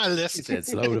mess up my list. He said,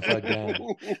 slow the fuck down.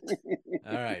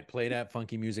 All right. Play That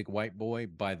Funky Music, White Boy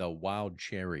by the Wild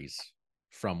Cherries.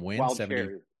 From when?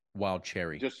 Wild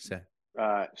Cherry. Just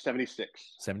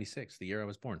 76. 76, the year I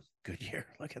was born. Good year.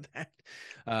 Look at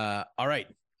that. All right.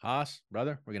 Haas,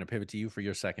 brother, we're going to pivot to you for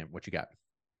your second. What you got?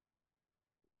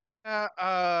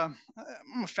 I'm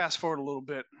gonna fast forward a little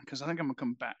bit because I think I'm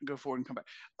gonna go forward and come back.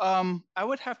 I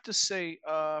would have to say,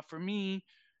 for me,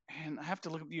 and I have to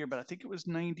look up the year, but I think it was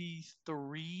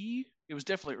 93. It was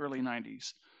definitely early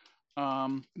 90s.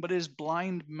 But is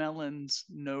Blind Melon's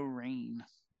 "No Rain"?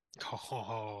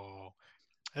 Oh,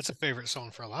 that's a favorite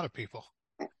song for a lot of people.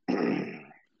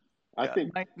 I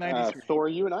think 93. Thor,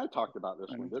 you and I talked about this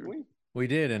one, didn't we? We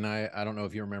did, and I don't know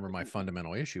if you remember my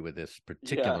fundamental issue with this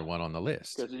particular one on the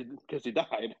list. Because he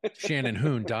died. Shannon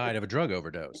Hoon died of a drug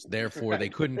overdose. Therefore, they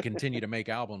couldn't continue to make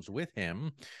albums with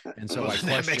him. And so I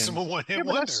questioned... That makes him a one-hit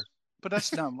wonder. But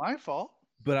that's not my fault.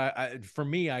 But for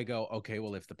me, I go, okay,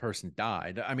 well, if the person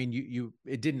died... I mean,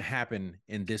 it didn't happen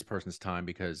in this person's time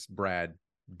because Brad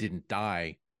didn't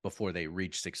die before they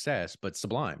reached success, but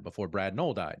Sublime, before Brad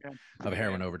Knoll died of a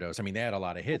heroin overdose. I mean, they had a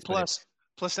lot of hits.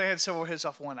 Plus, they had several hits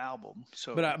off one album.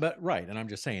 So, but right, and I'm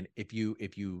just saying, if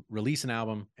you release an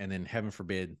album and then heaven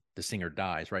forbid the singer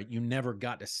dies, right? You never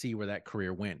got to see where that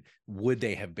career went. Would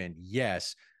they have been?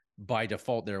 Yes, by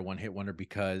default, they're a one-hit wonder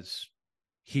because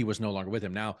he was no longer with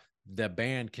him. Now the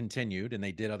band continued and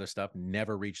they did other stuff,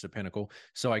 never reached the pinnacle.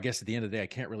 So I guess at the end of the day, I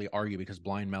can't really argue because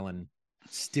Blind Melon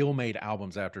still made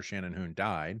albums after Shannon Hoon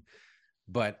died.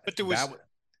 But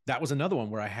that was another one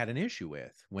where I had an issue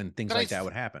with when things like that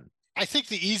would happen. I think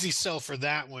the easy sell for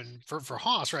that one for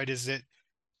Haas, right, is that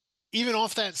even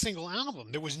off that single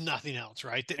album, there was nothing else,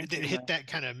 right, that hit that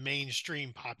kind of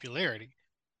mainstream popularity.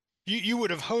 You would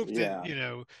have hoped that,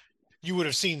 you would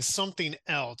have seen something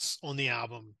else on the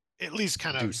album, at least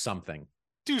kind of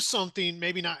do something,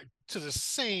 maybe not to the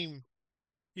same,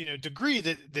 degree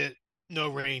that No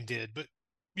Rain did, but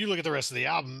you look at the rest of the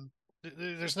album,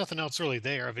 there's nothing else really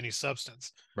there of any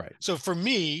substance. Right. So for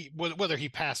me, whether he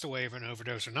passed away of an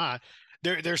overdose or not,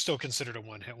 they're still considered a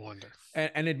one-hit wonder.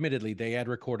 And admittedly, they had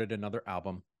recorded another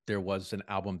album. There was an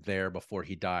album there before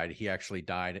he died. He actually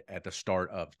died at the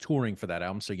start of touring for that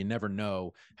album. So you never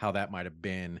know how that might have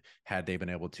been had they been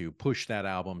able to push that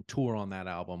album, tour on that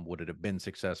album. Would it have been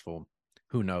successful?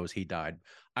 Who knows? He died.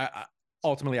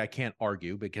 Ultimately, I can't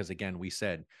argue because, again, we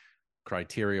said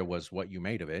criteria was what you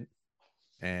made of it.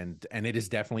 And it is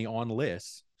definitely on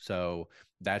lists. So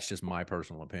that's just my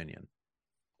personal opinion.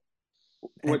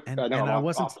 I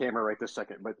wasn't off camera right this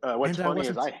second, but what's funny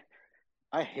is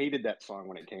I hated that song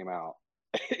when it came out.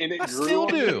 And it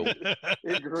grew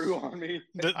it grew on me.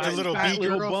 The little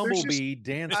bumblebee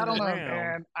dancing around. I don't know,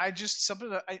 man. I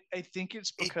think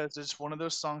it's because it's one of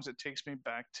those songs that takes me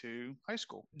back to high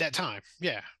school. That time,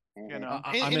 yeah. I'm going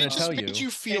to tell you, made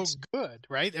you feel good,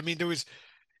 right? I mean,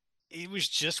 it was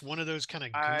just one of those kind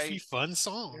of goofy, fun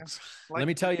songs. Let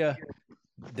me tell you,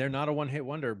 they're not a one-hit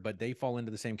wonder, but they fall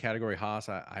into the same category. Haas,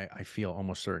 I feel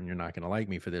almost certain you're not going to like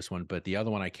me for this one, but the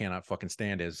other one I cannot fucking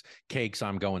stand is Cakes,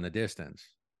 I'm Going the Distance.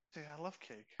 Dude, I love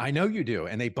Cake. I know you do,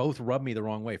 and they both rub me the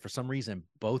wrong way. For some reason,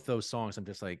 both those songs, I'm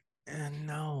just like,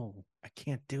 no, I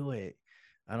can't do it.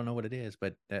 I don't know what it is,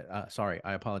 but sorry,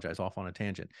 I apologize. Off on a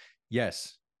tangent.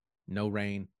 Yes, No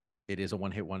Rain. It is a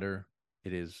one-hit wonder.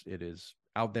 It is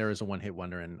out there as a one-hit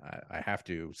wonder, and I have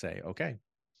to say, okay,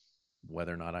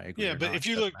 whether or not I agree. Yeah, or but not, if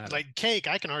you doesn't look matter. like Cake,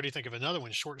 I can already think of another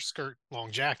one: Short Skirt,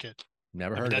 Long Jacket.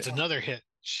 Never I heard mean, of that's it. another hit.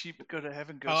 Sheep Go to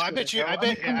Heaven. Oh, I Go bet to you. Hell. I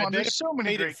bet. Come I on, bet there's so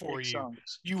many played it great for Cake you.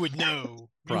 songs. You would know. You would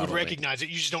Probably. recognize it.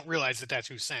 You just don't realize that that's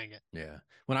who sang it. Yeah.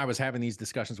 When I was having these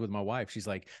discussions with my wife, she's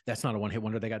like, that's not a one-hit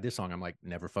wonder. They got this song. I'm like,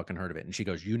 never fucking heard of it. And she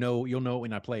goes, you'll know it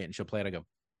when I play it. And she'll play it. I go,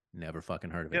 never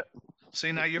fucking heard of it. Yep.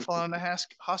 See, now you're falling in the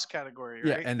Haas category,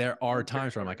 right? Yeah. And there are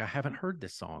times where I'm like, I haven't heard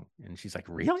this song. And she's like,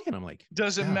 really? And I'm like,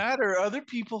 Doesn't yeah. matter. Other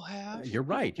people have. You're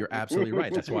right. You're absolutely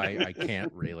right. That's why I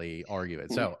can't really argue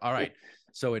it. So, all right.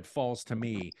 So it falls to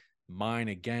me. Mine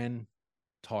again,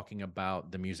 talking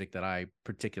about the music that I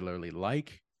particularly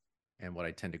like and what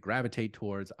I tend to gravitate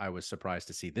towards. I was surprised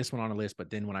to see this one on a list, but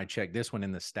then when I checked this one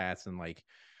in the stats and like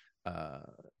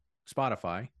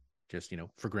Spotify, just,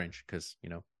 for Grinch, because,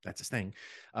 that's his thing.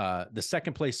 The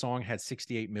second place song had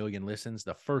 68 million listens.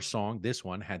 The first song, this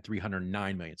one, had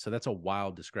 309 million. So that's a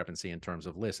wild discrepancy in terms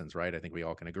of listens, right? I think we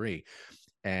all can agree.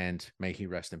 And may he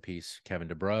rest in peace, Kevin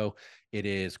DeBro. It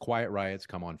is Quiet Riot's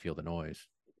Come On, Feel the Noise,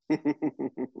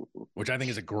 which I think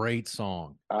is a great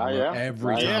song. Yeah.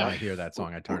 Every time Yeah. I hear that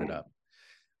song, I turn it up.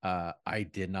 I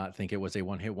did not think it was a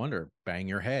one-hit wonder. Bang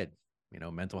Your Head,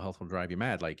 Mental Health Will Drive You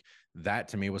Mad. Like that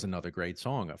to me was another great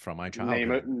song from my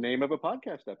childhood. Name of a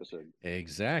podcast episode.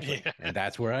 Exactly. Yeah. And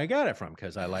that's where I got it from,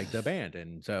 because I liked the band.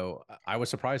 And so I was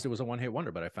surprised it was a one-hit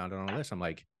wonder, but I found it on a list. I'm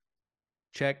like,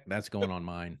 check, that's going on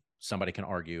mine. Somebody can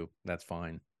argue. That's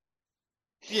fine.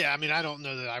 Yeah, I mean, I don't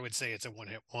know that I would say it's a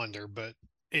one-hit wonder, but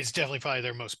it's definitely probably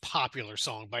their most popular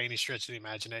song by any stretch of the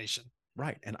imagination.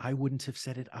 Right. And I wouldn't have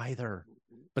said it either.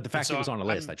 But the fact so it was on a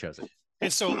list, I chose it.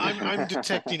 And so I'm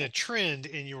detecting a trend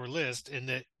in your list in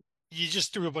that you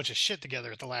just threw a bunch of shit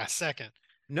together at the last second.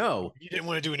 No, You didn't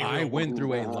want to do any. I real went work.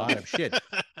 through a lot of shit.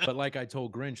 But like I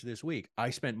told Grinch this week, I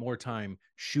spent more time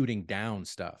shooting down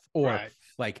stuff, or Right.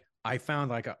 like I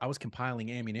found like I was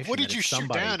compiling ammunition. What did that you if shoot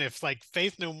somebody... down if like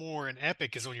Faith No More and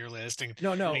Epic is on your list? And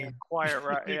No. and Quiet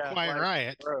Riot. Yeah, Quiet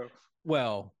Riot. Bro.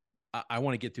 Well, I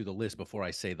want to get through the list before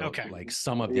I say Okay. like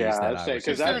some of these Yeah, that I'd I say was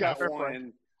because Fair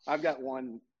I've got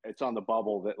one. It's on the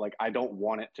bubble that like I don't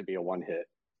want it to be a one hit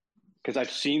because I've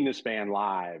seen this band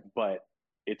live, but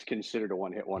it's considered a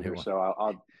one hit wonder. So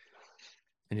I'll.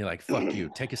 And you're like, fuck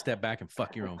you. Take a step back and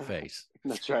fuck your own face.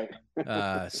 That's right.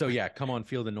 So yeah, Come On,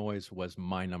 Feel the Noise was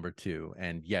my number 2.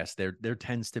 And yes, there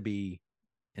tends to be,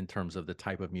 in terms of the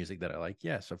type of music that I like,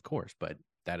 yes, of course, but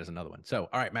that is another one. So,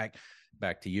 all right, Mac,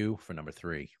 back to you for number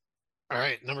 3. All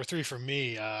right, number 3 for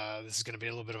me. This is going to be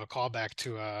a little bit of a callback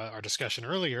to our discussion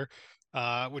earlier.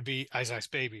 Would be Ice Ice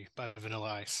Baby by Vanilla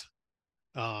Ice.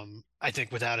 I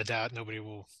think without a doubt, nobody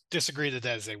will disagree that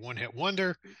is a one-hit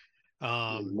wonder.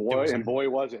 Boy,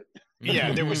 was it.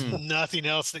 Yeah, there was nothing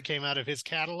else that came out of his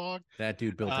catalog. That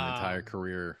dude built an entire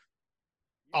career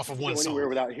off of one song. Anywhere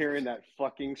without hearing that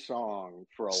fucking song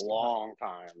for a long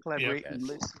time. Collaborate Yes. and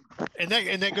listen. And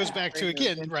that goes back to,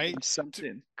 again, right?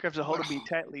 Something grabs a hold of me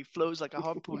tightly, flows like a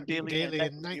harpoon daily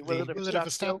and nightly. Will it ever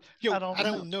stop? Yo, I I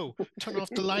don't know. Turn off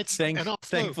the lights and off.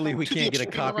 Thankfully, we To the can't get a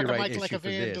extreme, I ride copyright mic like issue a for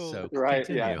this. vandal. So Right?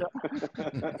 continue.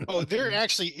 Yeah. Oh, there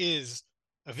actually is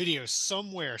a video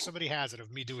somewhere. Somebody has it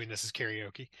of me doing this as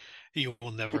karaoke. You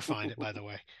will never find it, by the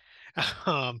way.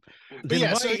 But Then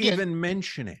yeah, why so again, even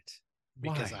mention it?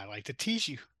 because Why? I like to tease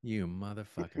you, You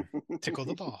motherfucker. tickle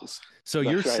the balls. So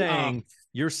That's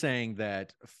you're saying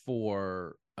that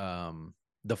for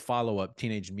the follow-up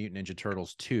Teenage Mutant Ninja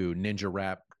Turtles 2, Ninja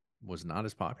Rap was not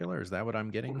as popular? Is that what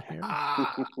I'm getting here?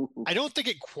 I don't think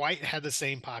it quite had the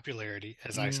same popularity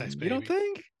as Ice Ice Baby. You don't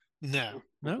think? No.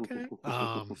 Okay.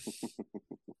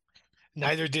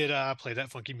 Neither did Play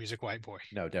That Funky Music White Boy.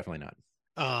 No, definitely not.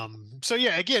 So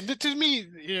yeah, again, to me,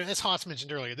 as Haas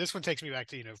mentioned earlier, this one takes me back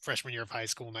to, freshman year of high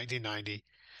school, 1990.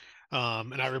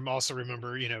 And I also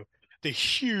remember, the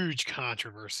huge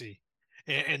controversy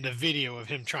and the video of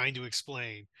him trying to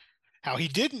explain how he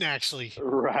didn't actually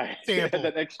Right. sample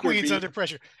That extra Queens beat. Under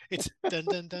Pressure. It's dun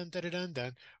dun dun dun dun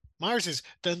dun. Mars is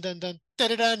dun dun dun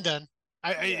dun dun dun.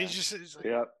 It's just like,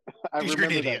 Yep. I Dude, you're an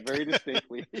remember idiot. that very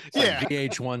distinctly. It's Yeah. like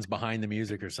VH1's behind the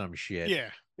music or some shit.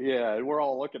 yeah. Yeah, and we're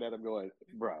all looking at him going,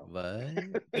 bro.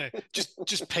 What? Yeah,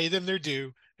 just pay them their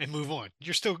due and move on.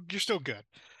 You're still good.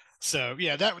 So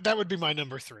yeah, that would be my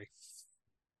number 3.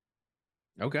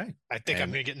 Okay. I think I'm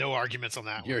And going to get no arguments on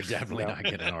that you're one. definitely No. not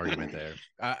getting an argument there.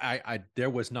 There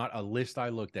was not a list I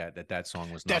looked at that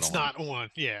song was not That's on. not one.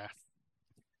 Yeah.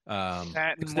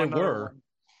 That Because and one other one.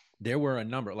 there were a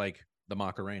number like the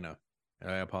Macarena.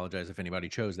 I apologize if anybody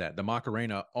chose that. The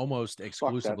Macarena almost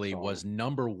exclusively song. was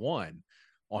number one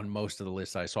on most of the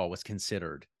lists I saw, was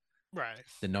considered Right.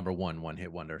 the number one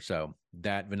hit wonder. So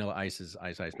that Vanilla Ice's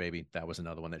Ice Ice Baby, that was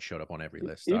another one that showed up on every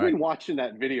list. All Even right. watching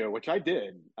that video, which I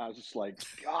did, I was just like,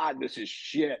 God, this is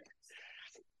shit.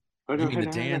 You mean the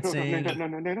dancing?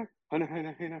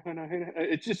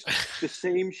 It's just the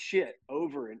same shit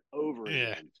over and over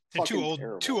Yeah. again. It's And fucking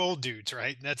terrible. two old dudes,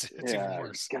 right? It's even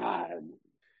worse. God.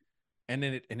 And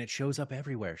then it shows up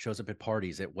everywhere. It shows up at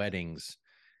parties, at weddings.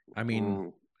 I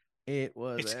mean, it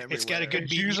was everywhere. It's got a good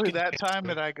It's beat. usually that time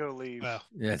that I go leave. Well,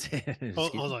 That's it.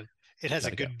 hold on. It has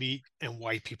a Gotta go. good beat, and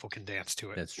white people can dance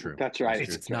to it. That's true. That's right. That's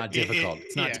true. It's not difficult.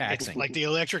 It's not taxing. It's like the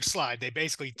electric slide. They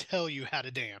basically tell you how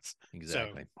to dance.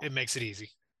 Exactly. So it makes it easy.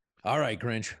 All right,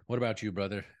 Grinch. What about you,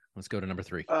 brother? Let's go to number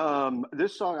 3.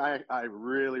 This song I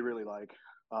really, really like.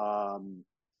 Not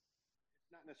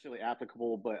necessarily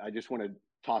applicable, but I just want to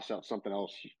toss out something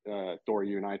else, Thor,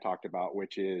 you and I talked about,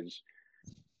 which is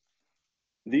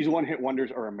these one-hit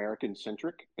wonders are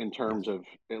American-centric in terms of,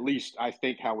 at least I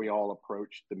think, how we all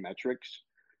approach the metrics.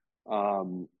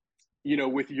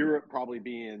 With Europe probably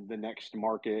being the next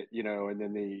market, and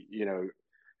then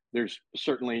there's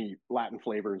certainly Latin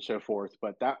flavor and so forth,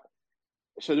 but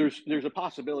so there's a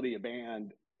possibility a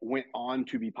band went on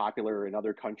to be popular in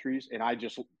other countries, and I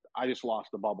just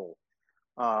lost the bubble.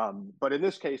 But in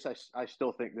this case, I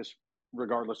still think this,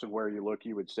 regardless of where you look,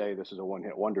 you would say this is a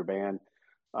one-hit wonder band.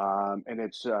 And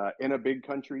it's In a Big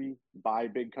Country by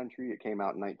Big Country. It came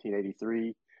out in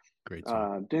 1983. Great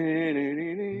song.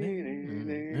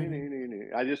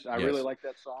 I really like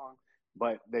that song,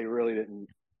 but they really didn't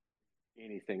do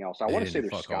anything else. I want to say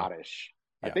they're Scottish.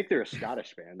 Yeah. I think they're a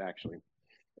Scottish band, actually.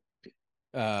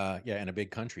 In a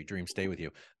Big Country, Dreams Stay With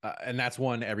You. And that's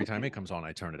one, every time it comes on,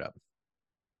 I turn it up.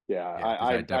 Yeah,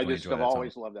 I just have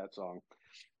always loved that song.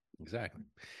 Exactly.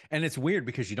 And it's weird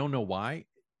because you don't know why,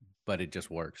 but it just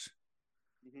works.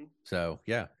 Mm-hmm. So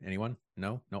yeah, anyone?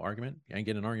 No argument? You ain't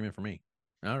getting an argument from me.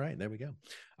 All right, there we go.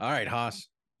 All right, Haas,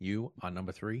 you on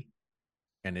number 3,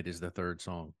 and it is the third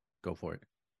song. Go for it.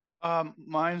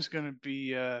 Mine's gonna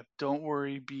be "Don't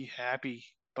Worry, Be Happy"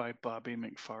 by Bobby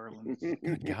McFarlane.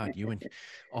 Good God, you and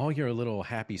all your little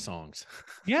happy songs.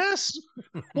 Yes.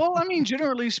 Well, I mean,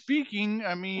 generally speaking,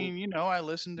 I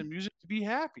listen to music to be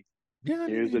happy. Yeah,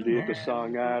 here's the deepest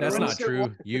song. That's not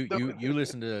true. You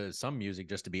listen to some music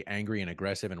just to be angry and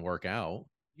aggressive and work out.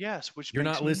 Yes, which you're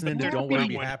not listening to "Don't Worry,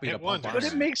 Be Happy" to pump iron. But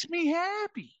it makes me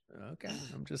happy. Okay,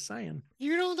 I'm just saying.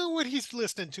 You don't know what he's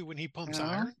listening to when he pumps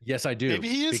iron. Yes, I do. Maybe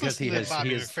he is, because he has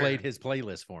played his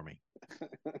playlist for me,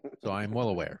 so I'm well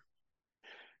aware.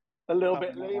 A little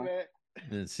bit, leave it.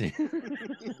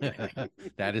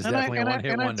 That is definitely a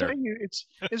one-hit wonder. I tell you,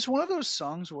 it's one of those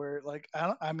songs where, like,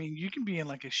 you can be in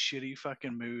like a shitty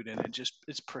fucking mood, and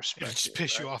it's perspective. It just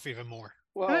piss you off even more.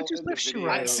 Well, it just lifts you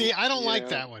right. I don't like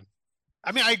that one.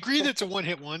 I mean, I agree that it's a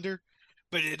one-hit wonder,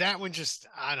 but that one just,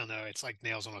 I don't know. It's like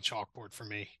nails on a chalkboard for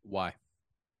me. Why?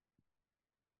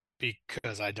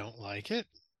 Because I don't like it.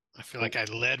 I feel like I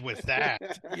led with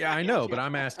that. Yeah, I know, but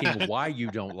I'm asking why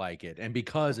you don't like it. And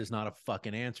because it's not a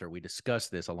fucking answer. We discussed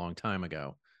this a long time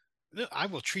ago. I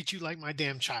will treat you like my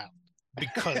damn child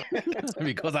because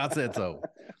I said so.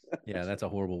 Yeah, that's a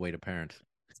horrible way to parent.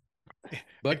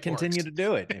 But continue to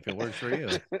do it if it works for you.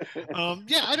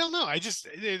 Yeah, I don't know.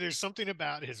 There's something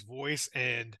about his voice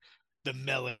and the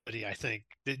melody, I think,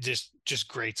 that just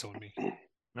grates on me.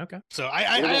 Okay. So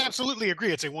I absolutely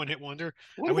agree. It's a one-hit wonder.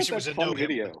 I wish it was a no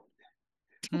video.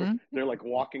 They're like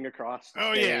walking across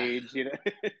the stage,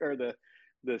 or the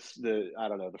I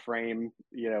don't know, the frame,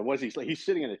 he's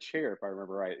sitting in a chair, if I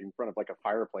remember right, in front of like a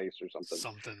fireplace or something.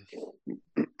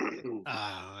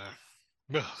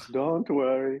 Don't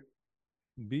worry.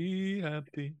 Be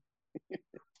happy.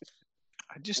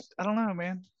 I don't know,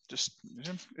 man. Just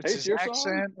it's his your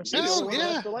accent. Song?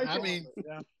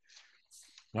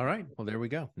 All right. Well, there we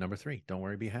go. Number 3. Don't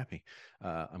worry, be happy.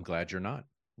 I'm glad you're not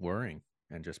worrying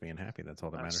and just being happy. That's all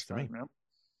that matters to me. Yep.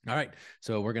 All right.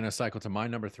 So we're going to cycle to my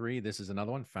number 3. This is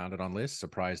another one. Found it on lists.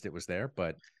 Surprised it was there,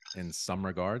 but in some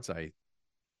regards, I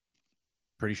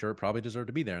pretty sure it probably deserved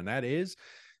to be there. And that is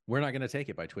 "We're Not Gonna Take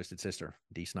It" by Twisted Sister,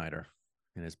 Dee Snider,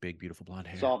 and his big, beautiful blonde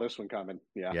hair. Saw this one coming.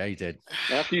 Yeah. Yeah, you did.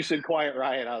 After you said "Quiet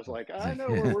Riot," I was like, I know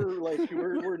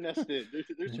we're nested.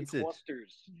 There's some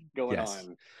clusters going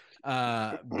on.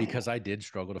 Because I did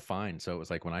struggle to find. So it was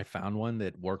like when I found one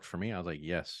that worked for me, I was like,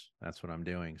 yes, that's what I'm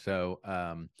doing. So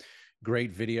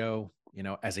Great video. You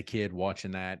know, as a kid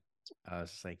watching that, I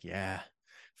was just like, yeah,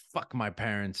 fuck my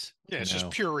parents. Yeah, you it's know?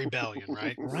 just pure rebellion,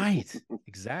 right? Right.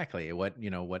 Exactly. What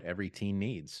every teen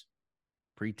needs.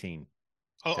 Preteen.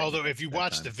 Although if you that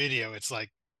watch time. the video, it's like,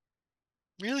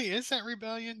 really, is that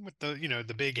rebellion with the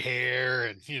the big hair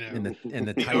and in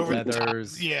the the tight over the top,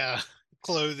 leathers,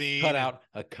 clothing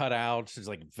a cutout, it's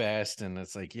like vest, and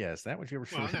it's like, yes, that what you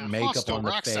well, ever now Hoss makeup still on the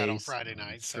rocks that on face. Friday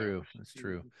night, It's so true. It's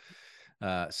true.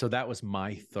 So that was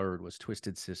my third, was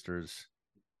Twisted Sisters.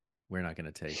 We're not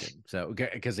going to take it. So,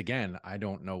 because again, I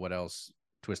don't know what else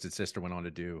Twisted Sister went on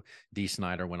to do. Dee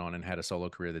Snider went on and had a solo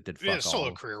career that did fuck solo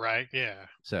all. career, right? Yeah.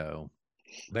 So,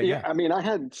 but yeah, I mean, I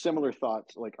had similar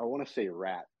thoughts. Like, I want to say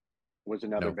Rat was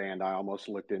another Nope. band I almost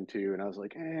looked into, and I was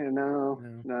like, no,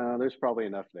 there's probably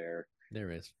enough there.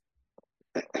 There is.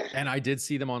 And I did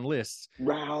see them on lists.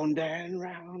 Round and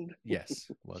round.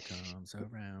 Yes. What comes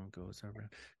around goes around.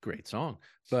 Great song.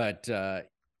 But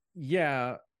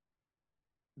yeah,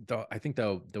 I think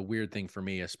the weird thing for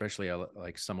me, especially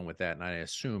like someone with that, and I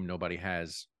assume nobody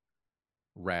has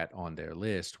Rat on their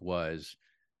list, was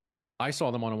I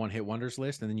saw them on a one hit wonders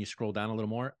list, and then you scroll down a little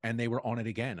more and they were on it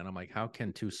again. And I'm like, how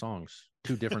can two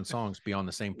different songs be on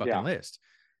the same fucking list?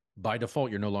 By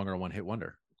default, you're no longer a one hit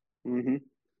wonder. Mm-hmm.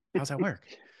 How's that work?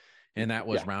 And that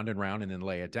was Round and Round and then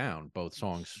Lay It Down. Both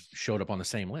songs showed up on the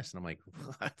same list. And I'm like,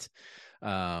 what?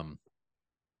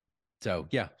 So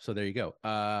yeah, so there you go.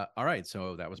 All right.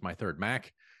 So that was my third.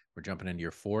 Mac, we're jumping into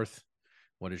your fourth.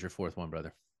 What is your fourth one,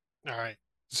 brother? All right.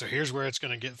 So here's where it's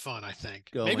going to get fun, I think.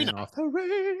 Going Maybe not. off the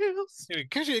rails. It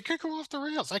could go off the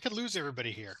rails. I could lose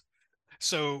everybody here.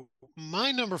 So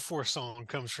my number 4 song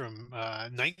comes from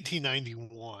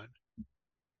 1991.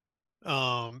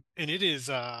 And it is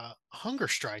Hunger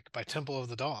Strike by Temple of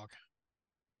the Dog.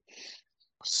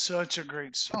 Such a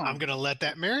great song. I'm going to let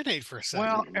that marinate for a second.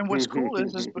 Well, and what's cool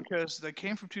is because they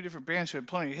came from two different bands who had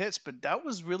plenty of hits, but that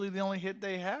was really the only hit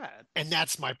they had. And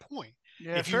that's my point.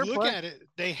 Yeah, if you look at it,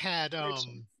 they had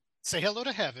Say Hello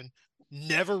to Heaven,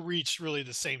 never reached really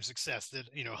the same success that,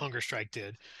 Hunger Strike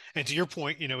did. And to your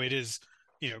point, it is,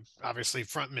 obviously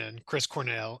frontmen Chris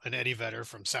Cornell and Eddie Vedder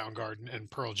from Soundgarden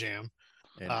and Pearl Jam,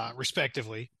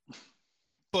 respectively.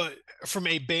 But from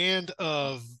a band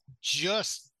of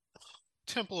just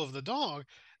Temple of the Dog,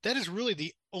 that is really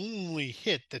the only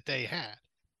hit that they had.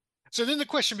 So then the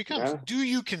question becomes, do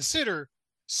you consider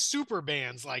super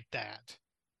bands like that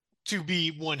to be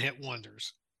one-hit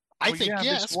wonders? I think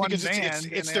yes, because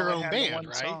it's their own band,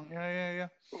 right? Song. Yeah.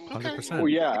 100%. Well,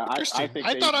 yeah, I think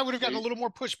I thought I would have gotten a little more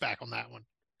pushback on that one.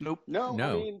 Nope. No.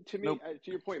 I mean, to me,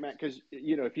 to your point, Matt, because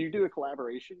if you do a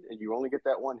collaboration and you only get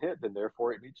that one hit, then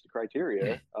therefore it meets the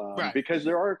criteria. Right. Because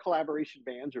there are collaboration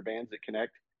bands or bands that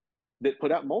connect that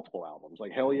put out multiple albums,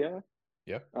 like Hell Yeah.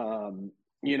 Yep.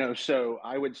 So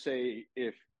I would say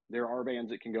if there are bands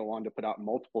that can go on to put out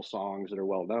multiple songs that are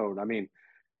well known, I mean,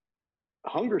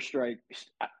 Hunger Strike,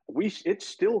 it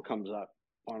still comes up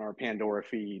on our Pandora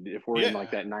feed if we're in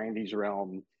like that 90s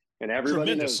realm, and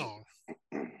everybody knows song.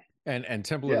 And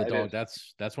Temple of the Dog,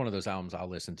 that's one of those albums I'll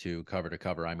listen to cover to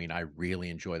cover. I mean, I really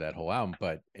enjoy that whole album,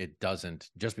 but it doesn't,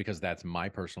 just because that's my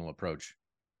personal approach,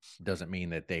 doesn't mean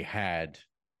that they had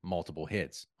multiple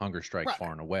hits. Hunger Strike,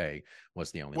 far and away,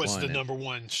 was the only one. Was the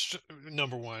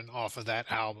number one off of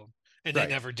that album, and they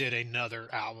never did another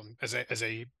album as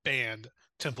a band.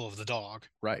 Temple of the Dog,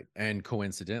 right? And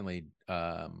coincidentally,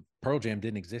 Pearl Jam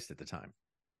didn't exist at the time.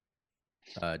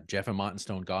 Jeff and Mott and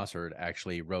Stone Gossard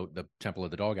actually wrote the Temple of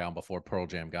the Dog album before Pearl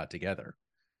Jam got together.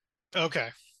 Okay.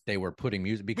 They were putting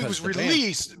music because it was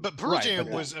released, but Pearl Jam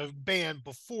was a band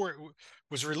before it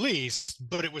was released,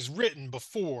 but it was written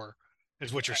before,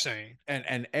 is what you're saying.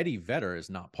 And Eddie Vedder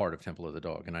is not part of Temple of the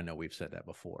Dog, and I know we've said that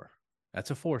before. That's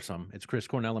a foursome. It's Chris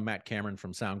Cornell and Matt Cameron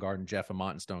from Soundgarden, Jeff and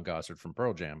Mott and Stone Gossard from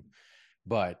Pearl Jam.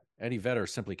 But Eddie Vedder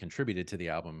simply contributed to the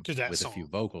album with a few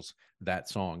vocals. That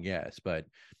song, yes, but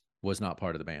was not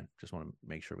part of the band. Just want to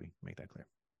make sure we make that clear.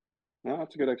 No,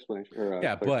 that's a good explanation. But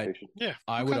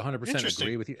I would 100%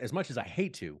 agree with you. As much as I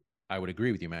hate to, I would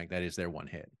agree with you, Mac. That is their one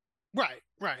hit. Right.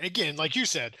 Again, like you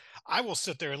said, I will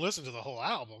sit there and listen to the whole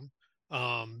album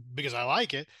because I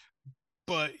like it.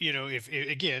 But, if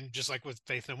again, just like with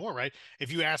Faith No More, right?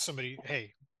 If you ask somebody,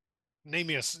 hey, name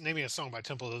me a song by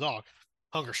Temple of the Dog,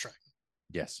 Hunger Strike.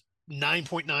 Yes.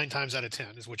 9.9 times out of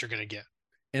 10 is what you're going to get.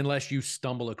 Unless you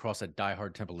stumble across a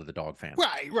diehard Temple of the Dog fan.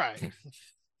 Right.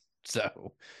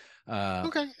 So,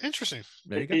 okay, interesting.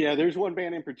 There you go. Yeah, there's one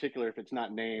band in particular, if it's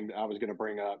not named, I was going to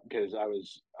bring up because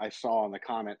I saw in the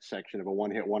comments section of a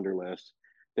one-hit wonder list,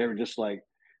 they were just like,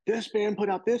 this band put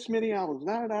out this many albums,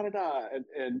 and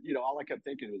all I kept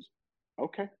thinking was,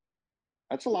 okay,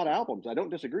 that's a lot of albums. I don't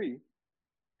disagree.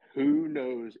 who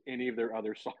knows any of their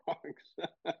other songs?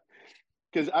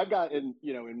 Because I've got in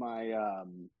my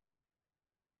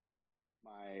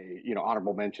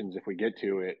honorable mentions, if we get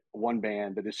to it, one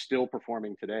band that is still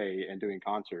performing today and doing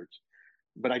concerts,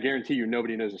 but I guarantee you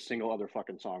nobody knows a single other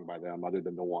fucking song by them other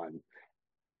than the one.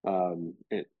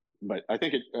 But I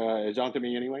think it's on to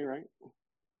me anyway, right?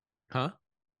 Huh?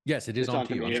 Yes, it is It's on on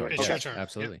to to you. me I'm sorry. It's your Yes, turn.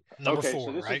 absolutely. Yep. Number Okay,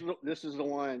 4, so right? this is the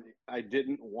one I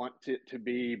didn't want it to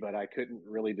be, but I couldn't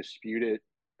really dispute it.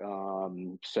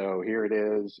 So here it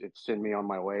is. It's "Send Me on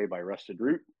My Way" by Rusted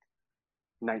Root,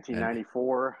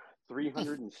 1994,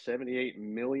 378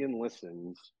 million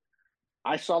listens.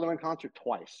 I saw them in concert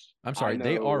twice. I'm sorry.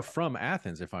 They are from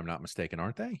Athens, if I'm not mistaken,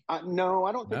 aren't they? No,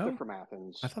 I don't think they're No? from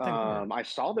Athens. I thought they were. I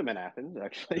saw them in Athens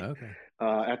actually, Okay.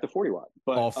 at the 40 Watt.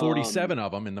 But All 47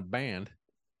 of them in the band.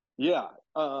 yeah,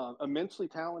 immensely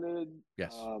talented.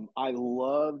 Yes. I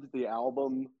loved the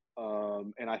album,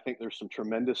 and I think there's some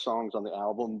tremendous songs on the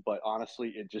album. But honestly,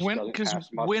 it just doesn't pass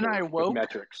muster with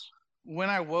metrics. When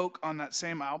I Woke on that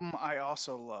same album, I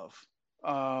also love.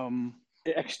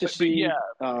 Ecstasy, yeah,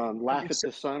 Laugh at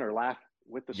the Sun or Laugh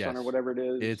with the Sun or whatever it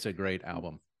is. It's a great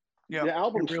album. Yeah, the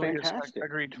album's really fantastic.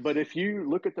 Agreed. But if you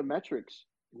look at the metrics,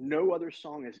 no other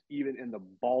song is even in the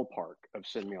ballpark of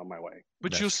 "Send Me on My Way."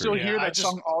 But That's you'll still true. hear that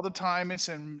song all the time. It's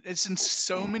in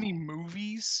so many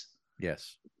movies.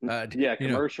 Yes.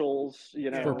 Commercials.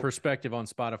 For perspective, on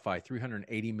Spotify,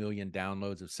 380 million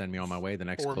downloads of "Send Me on My Way." The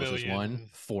next 4 closest million one,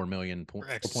 4 million,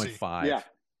 4.5. Yeah.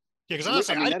 Yeah, because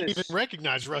honestly, I didn't even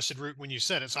recognize Rusted Root when you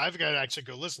said it, so I've got to actually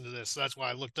go listen to this. So that's why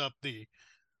I looked up the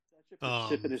such a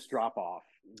precipitous drop off.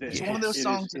 It's one of those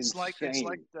songs. It's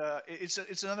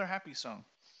another happy song.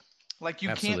 Like you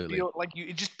can't feel like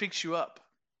it just picks you up.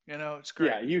 It's great.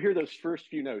 Yeah, you hear those first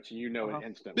few notes and you know it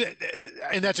instantly.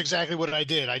 And that's exactly what I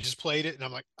did. I just played it and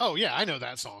I'm like, oh yeah, I know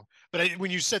that song. But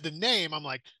when you said the name, I'm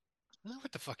like, I don't know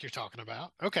what the fuck you're talking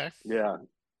about. Okay. Yeah.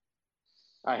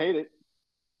 I hate it.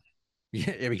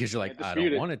 Yeah, because you're like, I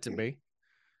don't want it to be,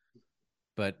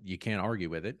 but you can't argue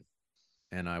with it.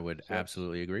 And I would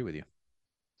absolutely agree with you.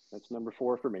 That's number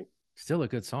 4 for me. Still a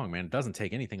good song, man. It doesn't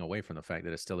take anything away from the fact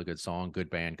that it's still a good song, good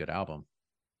band, good album.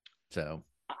 So,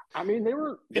 I mean, they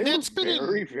were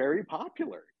very, very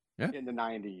popular in the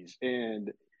 90s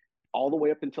and all the way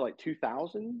up until like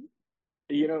 2000,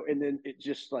 and then it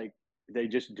just they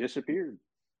just disappeared.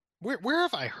 Where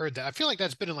have I heard that? I feel like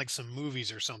that's been in like some movies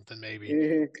or something, maybe.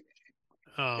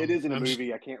 It is in a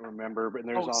movie. I can't remember, but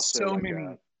there's also so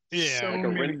many.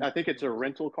 I think it's a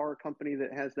rental car company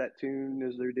that has that tune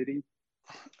as their ditty.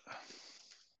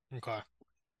 Okay.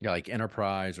 Yeah, like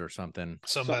Enterprise or something.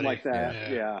 Something like that.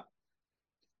 Yeah.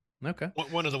 Okay.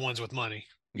 One of the ones with money.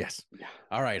 Yes. Yeah.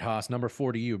 All right, Haas, number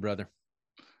 4 to you, brother.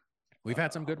 We've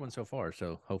had some good ones so far,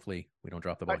 so hopefully we don't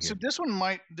drop the ball here. So this one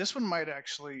might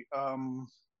actually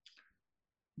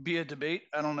be a debate.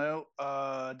 I don't know.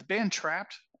 The band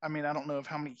Trapped. I mean, I don't know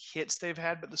how many hits they've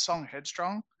had, but the song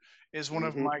Headstrong is one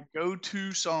of my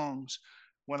go-to songs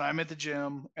when I'm at the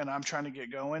gym and I'm trying to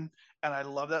get going. And I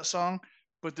love that song,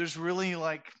 but there's really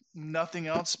like nothing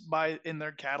else in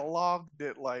their catalog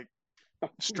that like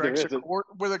strikes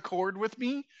a chord with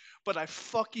me, but I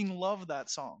fucking love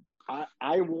that song.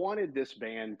 I wanted this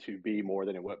band to be more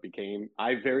than what became.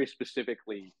 I very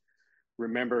specifically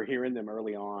remember hearing them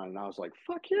early on, and I was like,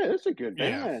 "Fuck yeah, that's a good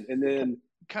band." And then,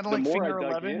 kind of like Finger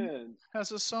 11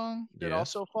 has a song that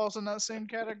also falls in that same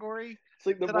category. It's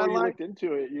like the more you looked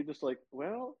into it, you're just like,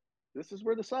 "Well, this is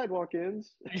where the sidewalk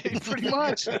ends." Pretty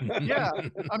much, yeah.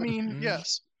 I mean,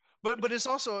 yes. But it's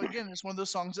also, again, it's one of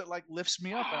those songs that like lifts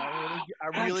me up, and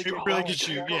I really gets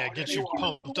you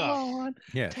pumped up.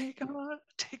 Yeah, take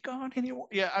on anyone.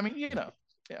 Yeah, I mean, yeah.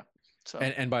 So,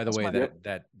 and by the way,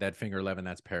 that Finger 11,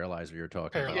 that's Paralyzer you're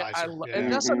talking about.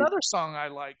 And that's another song I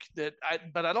like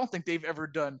but I don't think they've ever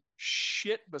done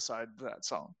shit beside that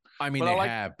song. I mean, they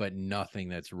have, but nothing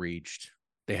that's reached.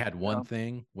 They had one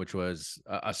thing, which was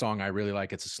a song I really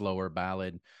like. It's a slower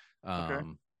ballad.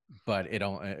 But it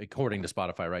don't, according to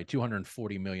Spotify, right?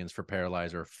 240 million for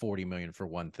Paralyzer, 40 million for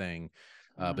One Thing.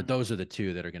 But those are the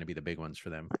two that are going to be the big ones for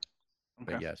them.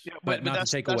 Okay. But yes, but not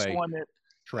to take away. That's one that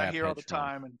I hear all the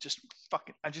time and just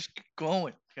I just get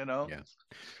going, Yeah.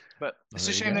 But it's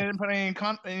a shame they didn't put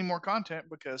any more content,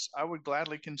 because I would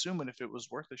gladly consume it if it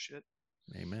was worth the shit.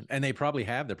 Amen. And they probably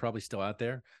have. They're probably still out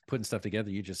there putting stuff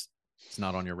together. It's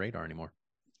not on your radar anymore.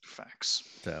 Facts.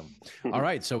 So, all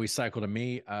right. So we cycle to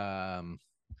me.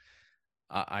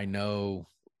 I know,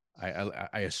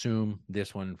 I assume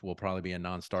this one will probably be a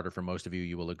non-starter for most of you.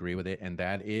 You will agree with it, and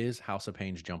that is House of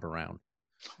Pain's "Jump Around,"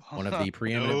 one of the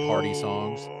preeminent party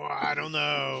songs. I don't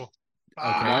know.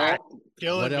 Okay.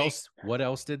 What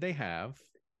else did they have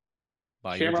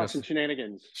By Shamrocks and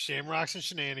Shenanigans. Shamrocks and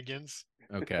Shenanigans.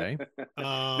 Okay.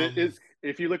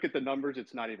 If you look at the numbers,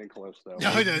 it's not even close, though.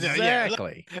 No,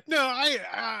 Exactly. yeah. No,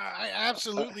 I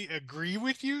absolutely agree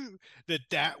with you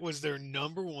that was their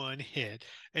number one hit,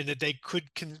 and that they could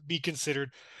be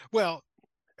considered. Well,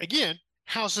 again,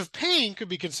 House of Pain could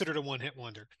be considered a one-hit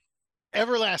wonder.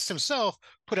 Everlast himself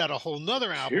put out a whole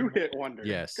nother album. 2-hit wonder.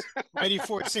 Yes. Whitey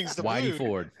Ford Sings the Whitey Blues.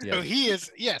 Ford. Yes. So he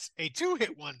is, yes, a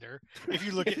 2-hit wonder if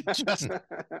you look at just,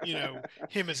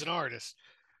 him as an artist.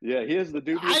 Yeah, he is the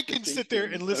dubious. I can sit there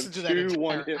and listen to that two entire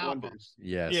one-hit album. wonders.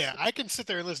 Yes. Yeah, I can sit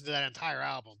there and listen to that entire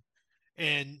album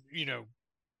and,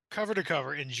 cover to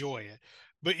cover, enjoy it.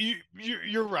 But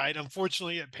you're right.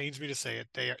 Unfortunately, it pains me to say it.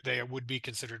 They would be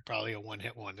considered probably a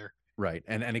one-hit wonder. Right.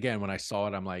 And again, when I saw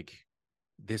it, I'm like,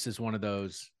 this is one of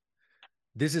those,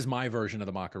 this is my version of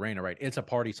the Macarena, right? It's a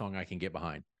party song I can get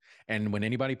behind. And when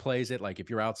anybody plays it, like if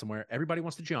you're out somewhere, everybody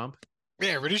wants to jump. Yeah,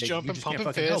 everybody's jumping,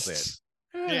 pumping fists.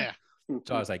 Yeah.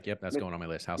 So I was like, yep, that's going on my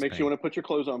list. House Makes you want to put your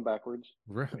clothes on backwards.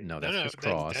 No, that's just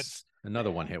Cross. That's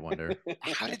another one-hit wonder.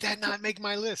 How did that not make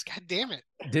my list? God damn it.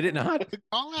 Did it not?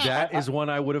 That is one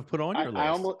I would have put on your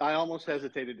list. I almost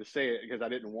hesitated to say it because I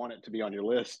didn't want it to be on your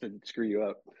list and screw you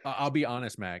up. I'll be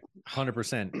honest, Mac,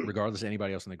 100%, regardless of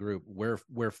anybody else in the group, we're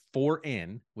 4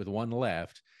 in with 1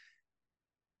 left.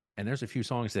 And there's a few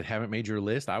songs that haven't made your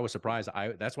list. I was surprised.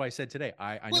 That's why I said today,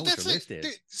 I know what your list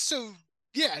is. So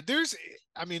yeah, there's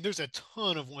a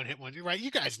ton of one-hit wonders, right?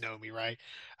 You guys know me, right?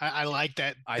 I like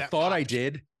that. I thought I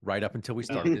did right up until we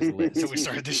started this list. So we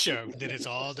started the show. Then it's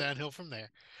all downhill from there.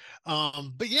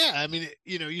 But yeah, I mean,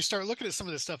 you start looking at some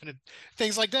of this stuff and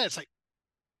things like that. It's like,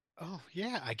 oh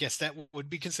yeah, I guess that would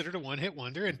be considered a one-hit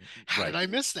wonder. And how did I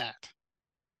miss that?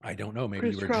 I don't know. Maybe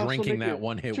you were drinking that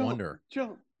one-hit wonder.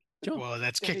 Jump. Well,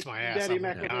 that's kicked my ass. I'm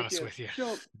gonna be honest with you.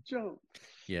 Jump.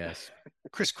 Yes.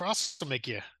 Chris Cross will make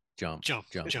you jump.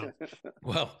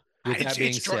 Well, with that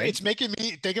being said, it's making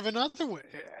me think of another one.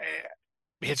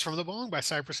 Hits from the Bong by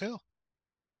Cypress Hill,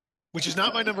 which is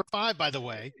not my number 5, by the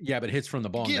way. Yeah, but Hits from the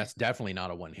Bong, that's definitely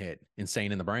not a one hit.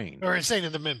 Insane in the Brain. Or Insane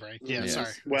in the Membrane. Yeah, yes.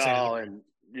 Sorry. Well, and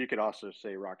you could also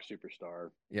say Rock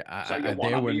Superstar. Yeah, they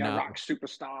were not Rock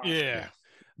Superstar. Yeah.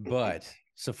 But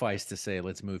suffice to say,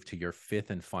 let's move to your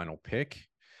 5th and final pick.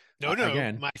 No,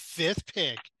 again, my 5th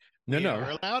pick. No.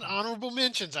 We're allowed honorable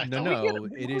mentions. No.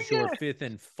 It is your 5th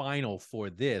and final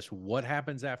for this. What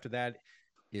happens after that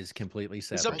is completely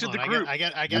separate. It's up to the group. I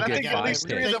got think at least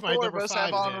 3 of the 4 of us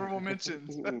have honorable then.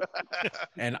 mentions.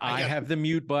 And I have the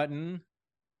mute button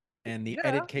and the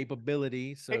edit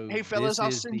capability. So hey fellas,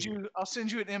 I'll send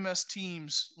you an MS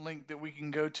Teams link that we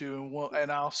can go to,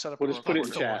 and I'll set up. We'll just put it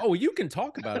in chat. Oh, you can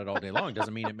talk about it all day long.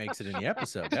 Doesn't mean it makes it in the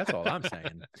episode. That's all I'm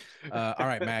saying. All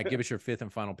right, Mac, give us your 5th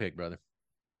and final pick, brother.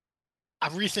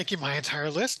 I'm rethinking my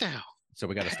entire list now. So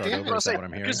we got to start over. Is that what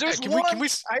I'm hearing? Because there's can one. We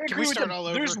I agree with start them. all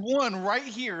over? There's one right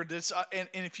here that's, and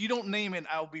if you don't name it,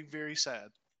 I'll be very sad.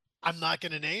 I'm not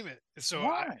going to name it. So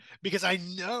why? Because I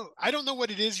don't know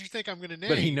what it is you think I'm going to name.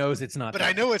 But he knows it's not. But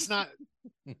I know it's not.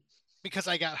 Because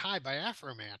I Got High by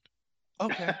Afro Man.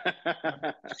 Okay.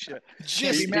 Shit.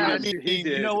 Just he did.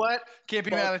 You know what? Can't be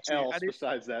mad at you. Else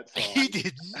besides that song. He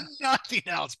did nothing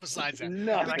else besides that.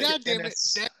 Nothing. God damn it,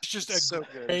 that's just a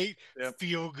great Yep.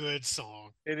 feel-good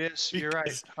song. It is. You're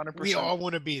right. 100%. We all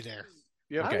want to be there.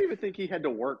 Yep. I don't even think he had to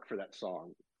work for that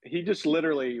song. He just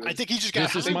literally. I think he just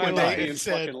got This is my high life. and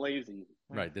said, fucking lazy.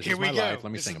 Right. This "Here is we my go. life.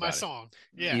 Let me This sing is about my it. song."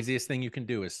 The Yeah. easiest thing you can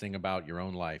do is sing about your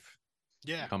own life.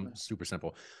 Yeah. Super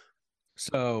simple.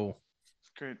 So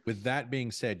Great. with that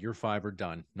being said, your 5 are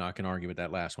done. Not going to argue with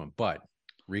that last one. But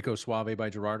Rico Suave by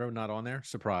Gerardo, not on there.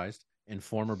 Surprised.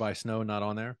 Informer by Snow, not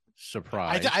on there.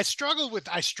 Surprised. I struggled with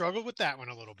that one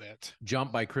a little bit.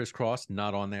 Jump by Criss Cross,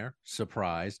 not on there.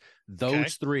 Surprised.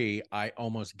 Those 3, I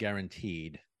almost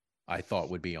guaranteed I thought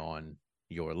would be on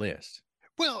your list.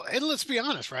 Well, and let's be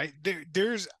honest, right?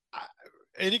 There's,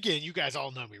 and again, you guys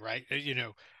all know me, right?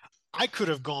 I could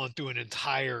have gone through an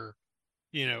entire,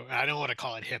 I don't want to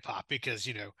call it hip hop because,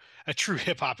 a true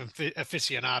hip hop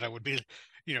aficionado would be, I'm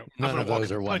None going of to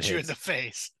those are one punch you in hits. the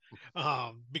face,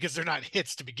 because they're not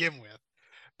hits to begin with.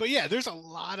 But yeah, there's a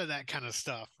lot of that kind of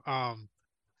stuff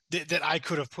that I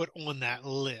could have put on that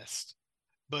list.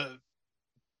 But,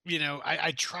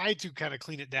 I tried to kind of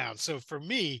clean it down. So for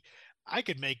me, I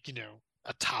could make,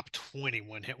 a top 20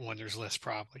 one-hit wonders list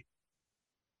probably.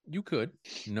 You could,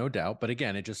 no doubt. But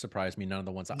again, it just surprised me. None of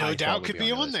the ones no I doubt thought could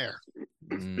be on there.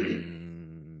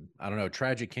 I don't know.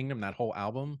 Tragic Kingdom, that whole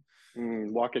album.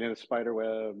 Walking in a spider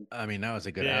web. I mean, that was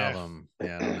a good album.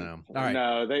 Yeah, I don't know. All right.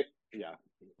 No,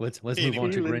 Let's move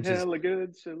on to Grinch's. Hella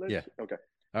good, so let's, Yeah. Okay.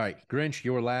 All right, Grinch,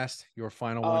 your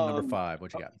final one, number 5.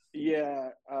 What you got? Yeah.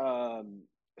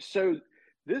 So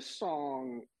this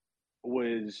song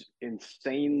was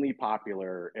insanely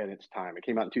popular at its time. It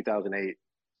came out in 2008,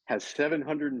 has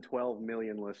 712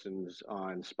 million listens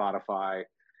on Spotify.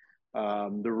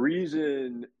 The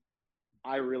reason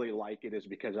I really like it is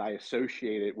because I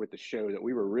associate it with the show that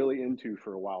we were really into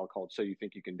for a while called So You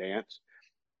Think You Can Dance.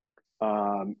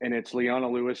 And it's Leona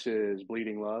Lewis's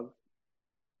Bleeding Love.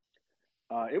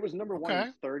 It was number one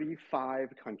in 35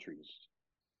 countries.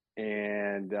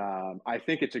 And I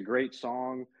think it's a great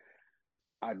song.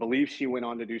 I believe she went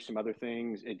on to do some other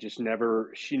things.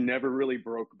 She never really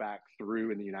broke back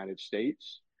through in the United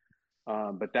States.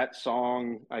 But that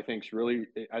song, I think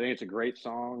it's a great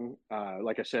song.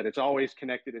 Like I said, it's always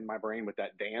connected in my brain with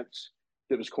that dance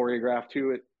that was choreographed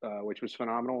to it, which was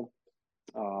phenomenal.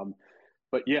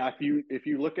 But yeah, if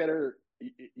you look at her,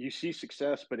 you see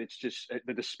success, but it's just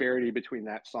the disparity between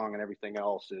that song and everything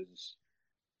else is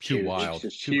too wild,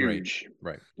 just too huge.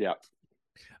 Great. Right. Yeah.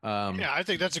 Yeah, I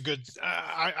think that's a good.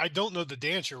 I don't know the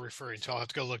dance you're referring to. I'll have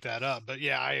to go look that up. But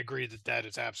yeah, I agree that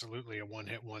is absolutely a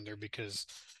one-hit wonder because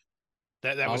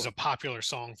that was a popular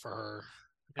song for her.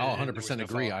 I'll 100%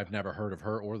 agree. I've never heard of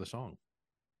her or the song.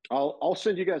 I'll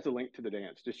send you guys the link to the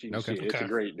dance just so you can see it. It's a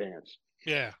great dance.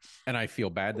 Yeah. And I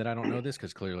feel bad that I don't know this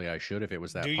because clearly I should if it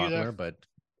was that popular. But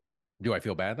do I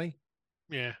feel badly?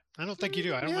 Yeah, I don't think you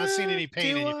do. I'm not seeing any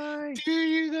pain in you. Do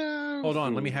you though? Hold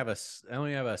on, let me have a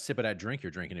sip of that drink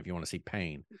you're drinking if you want to see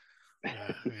pain.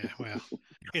 Yeah, well,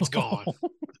 it's gone.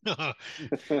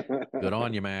 Good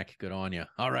on you, Mac. Good on you.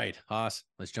 All right, Haas,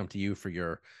 let's jump to you for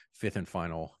your 5th and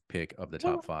final pick of the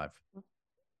top 5.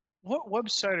 What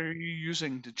website are you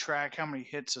using to track how many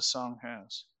hits a song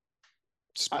has?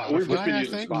 Spotify, we've just been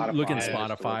using Spotify. Looking at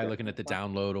Spotify, looking at the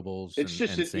downloadables. It's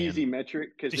just an easy metric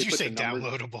because did you say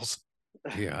downloadables?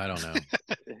 Yeah, I don't know.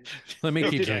 Let me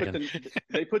keep drinking.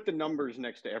 They put the numbers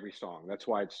next to every song. That's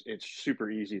why it's super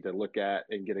easy to look at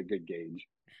and get a good gauge.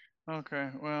 Okay,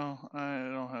 well, I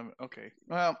don't have. Okay,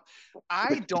 well,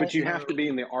 I don't. But you have to be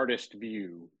in the artist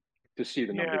view to see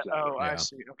the numbers. Oh, I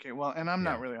see. Okay, well, and I'm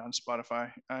not really on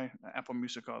Spotify. Apple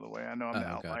Music all the way. I know I'm the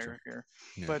outlier here,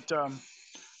 but all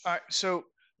right. So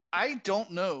I don't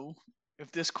know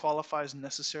if this qualifies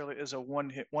necessarily as a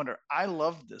one-hit wonder. I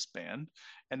love this band,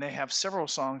 and they have several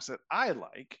songs that I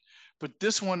like, but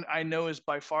this one I know is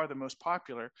by far the most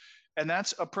popular, and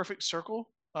that's A Perfect Circle.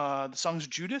 The song's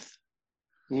Judith.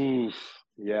 Oof.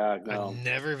 Yeah, no. I've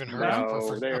never even heard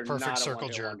of a perfect circle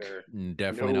jerk.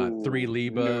 Definitely not. Three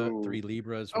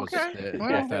Libras was off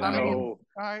that album.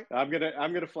 I'm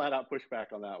gonna flat out push back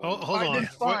on that one. Oh, hold on.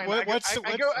 Fine.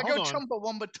 I go chumba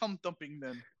wumba tum thumping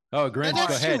then. Oh, Grinch,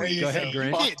 go ahead. Go ahead,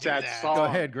 Grinch. You can't do that. Go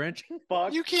ahead, Grinch.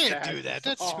 You can't do that.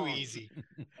 That's too easy.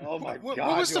 Oh my God,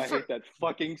 I hate that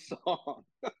fucking song.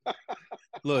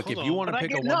 Look, if you want to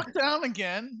pick a one, knocked down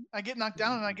again. I get knocked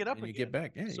down and I get up again. You get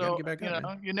back. Yeah, you so, gotta get back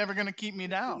up. You're never gonna keep me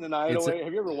down. Have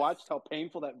you ever watched how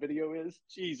painful that video is?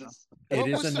 Jesus. It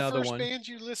is another the first one. band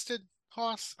you listed,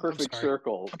 Hoss? Perfect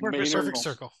Circle. Perfect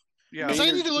Circle. Yeah. Because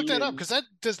I need to look that up because that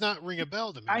does not ring a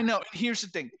bell to me. I know. Here's the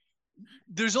thing.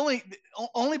 There's only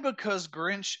because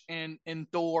Grinch and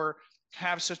Thor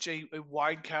have such a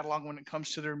wide catalog when it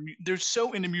comes to they're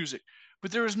so into music,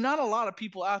 but there is not a lot of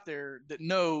people out there that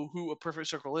know who A Perfect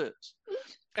Circle is.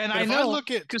 And I know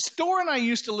because Thor and I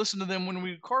used to listen to them when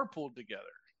we carpooled together.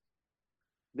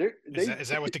 Is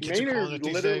that what the kids are calling it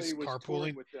these days?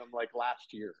 Carpooling with them like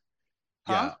last year.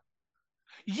 Huh?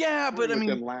 Yeah, but I mean,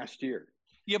 them last year.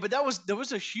 Yeah, but there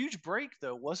was a huge break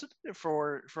though, wasn't it?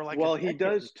 For like. Well, he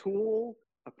does Tool,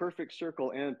 A Perfect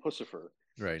Circle, and Pussifer.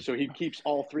 Right. So he keeps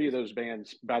all three of those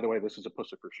bands. By the way, this is a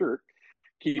Pussifer shirt.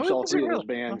 Keeps all three of those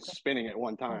bands spinning at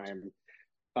one time.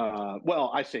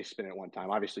 Well, I say spin at one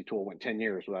time. Obviously, Tool went 10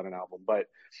 years without an album, but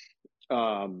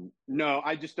no,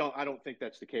 I don't think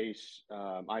that's the case.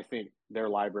 I think their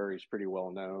library is pretty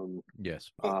well known.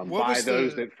 Yes. By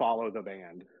those that follow the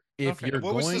band. If you're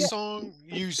what was the song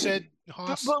you said,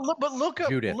 Hoss? But look up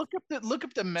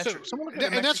the metrics.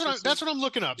 And that's what I'm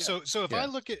looking up. Yeah. So if I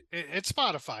look at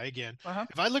Spotify again,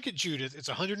 if I look at Judith, it's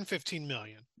 115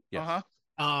 million. Yeah.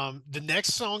 The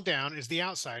next song down is The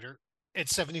Outsider at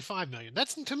 75 million.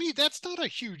 To me, that's not a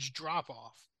huge drop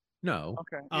off. No.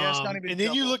 Okay. Yeah, it's not even. And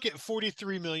then you look at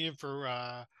 43 million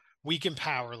for Weak and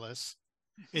Powerless,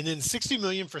 and then 60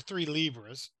 million for Three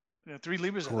Libras. Yeah, Three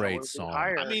Libras. Great song.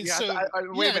 I mean,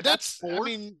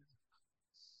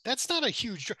 that's not a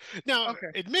huge. Now,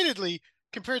 admittedly,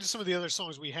 compared to some of the other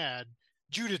songs we had,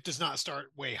 Judith does not start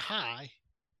way high.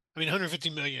 I mean, 150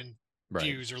 million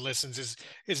views or listens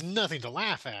is nothing to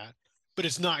laugh at, but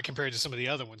it's not compared to some of the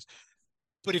other ones.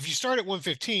 But if you start at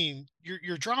 115,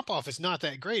 your drop off is not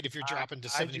that great if you're dropping to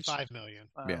 75 million.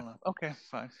 I don't know. Okay,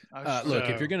 fine. Look,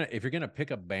 if you're gonna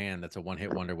pick a band that's a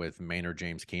one-hit wonder with Maynard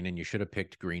James Keenan, you should have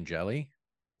picked Green Jelly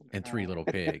and Three Little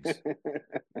Pigs.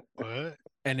 What?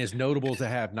 And it's notable to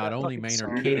have not only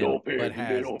Maynard Keenan, but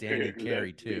has Danny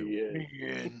Carey too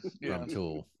from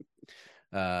Tool.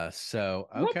 So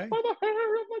okay.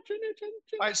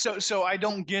 All right, so I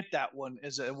don't get that one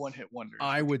as a one-hit wonder.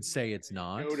 I would say it's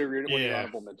not. Go to one of your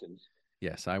honorable mentions.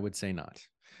 Yes, I would say not.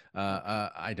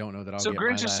 I don't know that I'll so get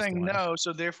Grinch my is saying one. No,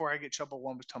 so therefore I get Trouble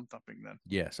One with Tum Thumping then.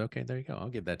 Yes, okay, there you go. I'll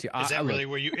give that to you. Is that really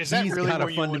where you? Is he's that really got where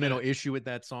a you fundamental issue with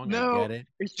that song? No, I get it.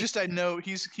 It's just I know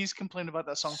he's complained about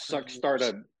that song. Start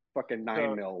a fucking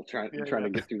 9mm trying to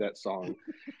get through that song.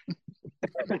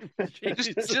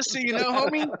 just so you know,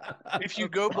 homie, if you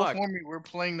go before me, we're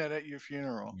playing that at your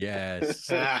funeral. Yes,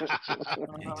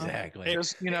 exactly.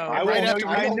 Just, you know,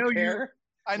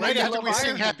 Right after we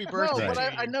sing Happy Birthday. No,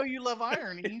 but I know you love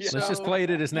irony. Let's just play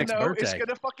it at his next birthday. It's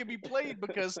gonna fucking be played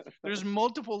because there's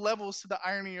multiple levels to the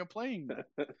irony of playing that.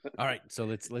 All right, so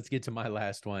let's get to my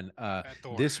last one.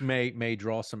 This may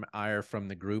draw some ire from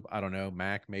the group. I don't know,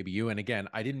 Mac, maybe you. And again,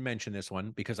 I didn't mention this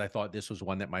one because I thought this was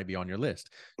one that might be on your list.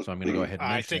 So I'm going to go ahead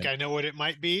and I think I know what it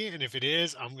might be, and if it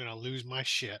is, I'm going to lose my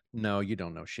shit. No, you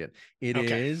don't know shit. It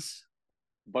is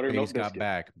Buttermilk Got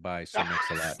Back by Sir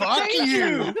Mix-a-Lot. Fuck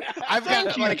you! I've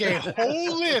got like a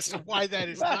whole list of why that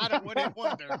is not a one-hit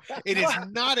wonder. It is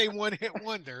not a one-hit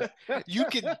wonder. You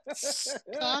can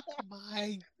suck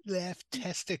my left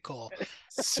testicle.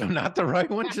 So not the right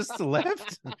one, just the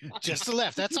left? Just the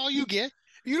left. That's all you get.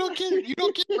 You don't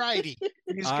get righty.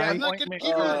 I'm not going to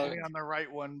give you on the right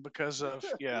one because of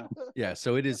Yeah,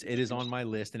 so it is on my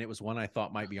list, and it was one I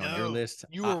thought might be on your list.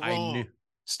 You were wrong.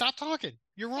 Stop talking.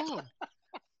 You're wrong.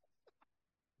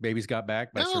 Baby's Got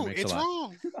Back by Sir Mix-a-Lot. It's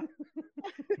wrong.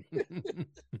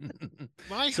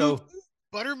 My Hoop,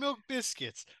 Buttermilk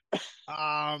Biscuits,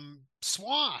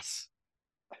 Swat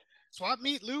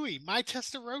Meat Louie, My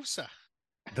Testarossa.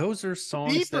 Those are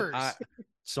songs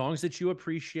that you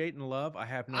appreciate and love. I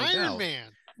have no doubt. Iron Man.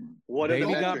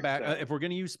 Baby Got Back. If we're going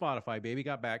to use Spotify, Baby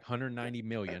Got Back, 190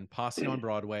 million. Posse on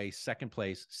Broadway, second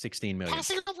place, 16 million.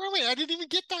 Posse on Broadway. I didn't even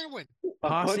get that one.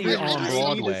 Posse on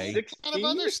Broadway,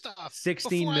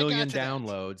 16 million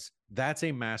downloads. That's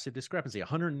a massive discrepancy.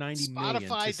 190 million.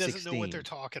 Spotify doesn't know what they're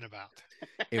talking about.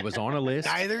 It was on a list.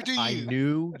 Neither do you. I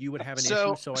knew you would have an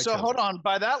issue, so hold on.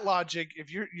 By that logic,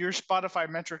 if your Spotify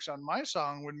metrics on my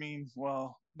song would mean,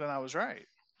 well, then I was right.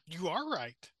 You are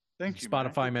right. Thank you.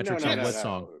 Spotify metrics on what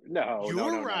song? No,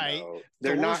 you're right.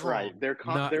 They're not right. They're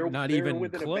not even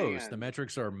close. The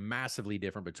metrics are massively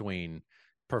different between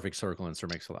Perfect Circle and Sir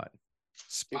Mix-a-Lot.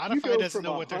 Spotify doesn't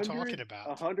know what they're talking about.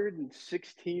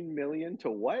 116 million to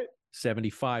what?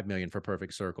 75 million for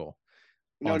Perfect Circle.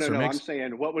 No. I'm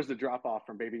saying, what was the drop off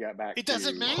from Baby Got Back? It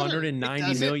doesn't matter.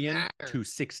 190 million to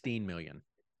 16 million.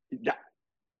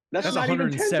 That's not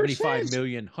 175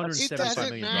 million. It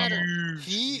doesn't matter.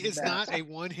 He is not a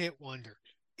one-hit wonder.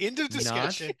 End of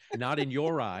discussion. Not in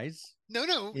your eyes. No,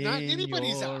 not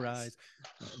anybody's eyes.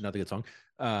 Not a good song.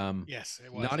 Yes,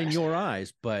 it was. Not in your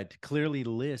eyes, but clearly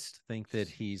List think that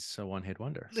he's a one-hit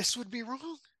wonder. List would be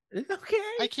wrong.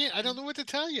 Okay. I don't know what to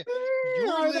tell you.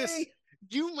 Your list,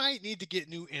 you might need to get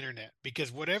new internet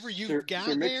because whatever you've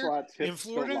got there in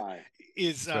Florida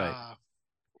is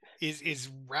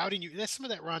routing you. That's some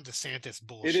of that Ron DeSantis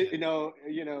bullshit.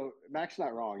 Mac's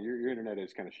not wrong. Your internet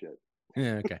is kind of shit.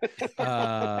 Yeah, okay.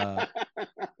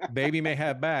 Baby may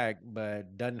have back,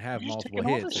 but doesn't have multiple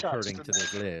hits according to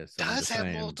this list. Does have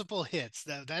multiple hits.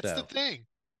 That's the thing.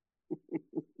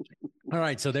 All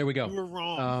right, so there we go. You were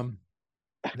wrong.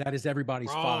 That is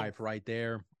everybody's 5 right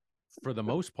there. For the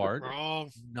most part,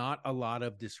 wrong. Not a lot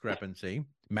of discrepancy.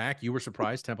 Mac, you were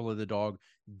surprised Temple of the Dog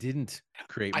didn't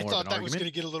create more of an argument. I thought that was going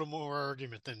to get a little more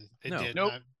argument than it did.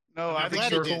 Nope. No, I think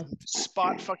Circle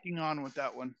spot fucking on with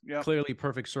that one. Yeah. Clearly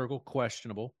Perfect Circle,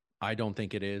 questionable. I don't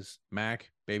think it is.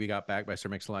 Mac, Baby Got Back by Sir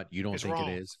Mix-a-Lot. You don't think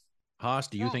it is. Haas,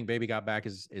 do you think Baby Got Back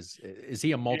is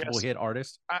he a multiple hit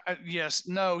artist? Yes.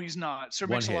 No, he's not. Sir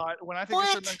Mix-a-Lot. When I think of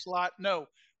Sir Mix-a-Lot, no.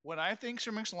 When I think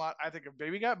Sir Mix-a-Lot, I think of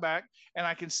Baby Got Back, and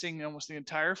I can sing almost the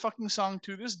entire fucking song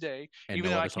to this day, even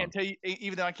though I can't tell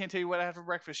you what I had for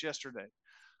breakfast yesterday.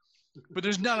 But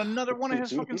there's not another one of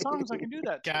his fucking songs I can do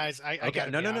that. Guys, I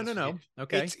got no.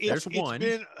 Okay, there's one.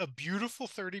 It's been a beautiful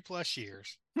 30 plus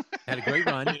years. Had a great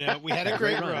run. We had a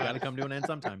great run. Got to come to an end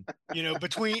sometime.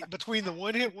 Between the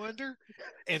one hit wonder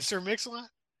and Sir Mix-a-Lot,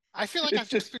 I feel like I've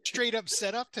just been straight up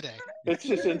set up today. It's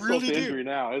just insult to injury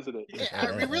now, isn't it?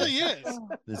 Yeah, it really is.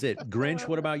 That's it. Grinch,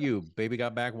 what about you? Baby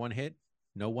Got Back, one hit?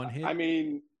 No one hit? I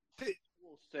mean,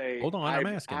 say, Hold on, I'm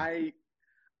asking.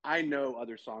 I know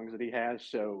other songs that he has,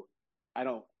 so I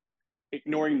don't.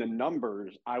 Ignoring the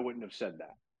numbers, I wouldn't have said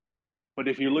that. But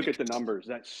if you look at the numbers,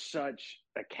 that's such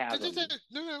a chasm.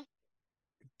 No.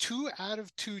 2 out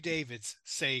of 2 Davids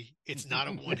say it's not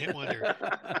a one-hit wonder.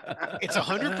 It's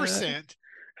 100%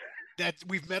 that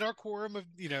we've met our quorum of,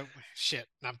 shit.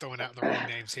 I'm throwing out the wrong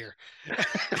names here.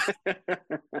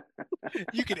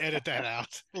 You can edit that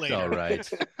out later. All right.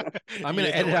 I'm going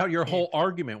to edit out your whole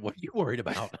argument. What are you worried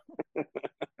about?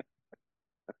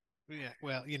 Yeah,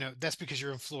 well, that's because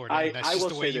you're in Florida. And that's just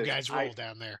the way you guys roll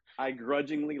down there. I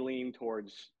grudgingly lean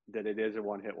towards that it is a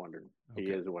one-hit wonder. Okay.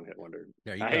 He is a one-hit wonder.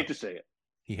 I hate to say it.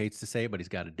 He hates to say it, but he's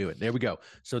got to do it. There we go.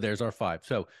 So there's our 5.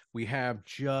 So we have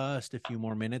just a few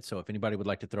more minutes. So if anybody would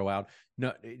like to throw out,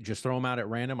 just throw them out at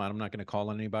random. I'm not going to call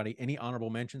on anybody. Any honorable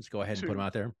mentions? Go ahead and put them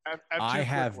out there. I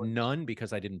have none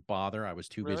because I didn't bother. I was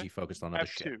too busy focused on other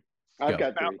shit. I've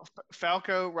got 3.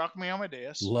 Falco, Rock Me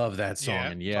Amadeus. Love that song. Yeah,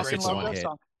 and yes, it's one hit.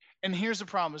 And here's the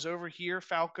problem: is over here,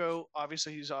 Falco.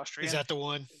 Obviously, he's Austrian. Is that the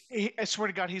one? I swear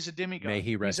to God, he's a demigod. May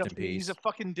he rest in peace. He's a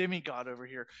fucking demigod over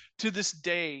here. To this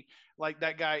day, like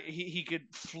that guy, he could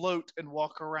float and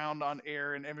walk around on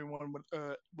air, and everyone would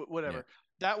whatever. Yeah.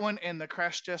 That one and the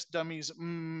Crash Test Dummies.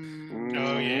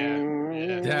 Oh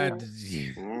yeah.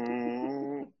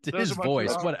 His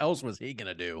voice. What else was he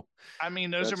gonna do? I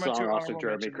mean, those are my 2 also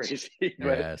drove me crazy.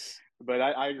 Yes, but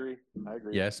I agree.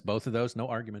 Yes, both of those, no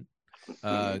argument.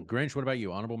 Grinch, what about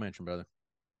you? Honorable mention, brother.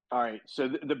 All right. So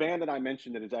the band that I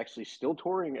mentioned that is actually still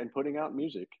touring and putting out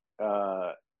music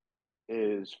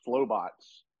is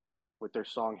Flowbots with their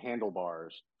song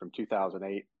Handlebars from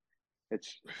 2008.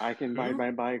 It's I can ride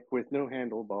my bike with no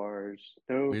handlebars.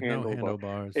 No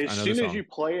handlebars. As soon as you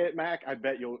play it, Mac, I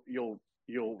bet you'll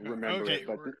remember it.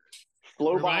 But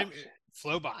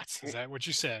Flowbots, is that what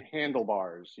you said?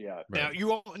 Handlebars, yeah. Right.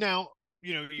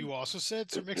 You also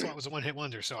said Sir Mix-a-Lot was a one-hit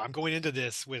wonder, so I'm going into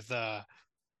this with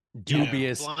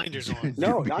dubious blinders on.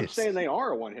 No, I'm saying they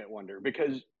are a one-hit wonder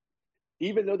because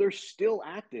even though they're still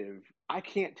active, I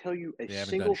can't tell you a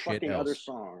single fucking other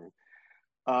song.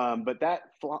 But that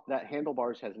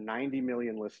Handlebars has 90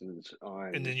 million listens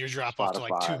on, and then you drop off to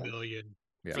like 2 million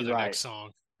for the next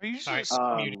song. Are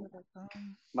you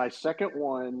my second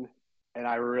one, and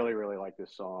I really, really like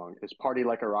this song, is "Party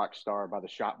Like a Rock Star" by the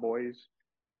Shop Boys.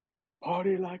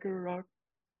 Party like a rock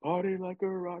star.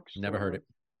 Never heard it.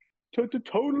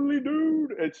 Totally,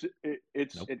 dude. It's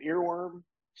an earworm.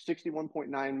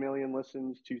 61.9 million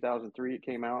listens. 2003 it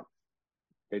came out.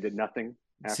 They did nothing.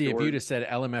 See, if you'd have said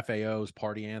LMFAO's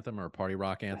party anthem or party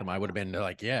rock anthem, I would have been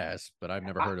like, yes, but I've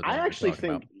never heard of that. I actually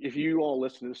think if you all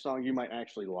listen to this song, you might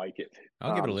actually like it.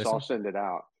 I'll give it a listen. So I'll send it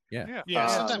out. Yeah.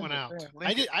 Send that one out.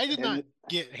 I did not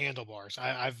get Handlebars.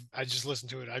 I just listened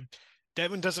to it.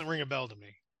 That one doesn't ring a bell to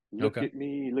me. Look at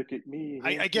me.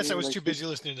 I guess I was too busy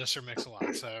listening to Sir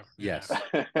Mix-a-Lot. So yes.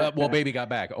 Well, Baby Got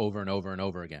Back over and over and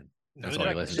over again. That's why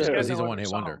I listen to because he's a one-hit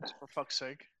wonder. For fuck's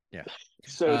sake. Yeah.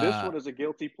 So this one is a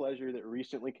guilty pleasure that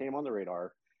recently came on the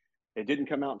radar. It didn't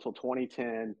come out until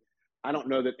 2010. I don't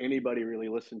know that anybody really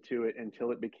listened to it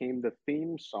until it became the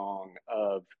theme song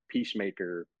of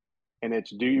Peacemaker, and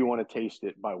it's "Do You Want to Taste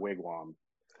It" by Wigwam.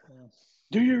 Yes.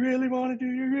 Do you really want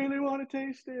to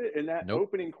taste it? And that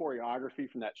opening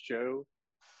choreography from that show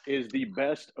is the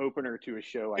best opener to a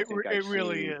show I think I've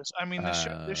really seen. is. I mean,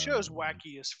 the show is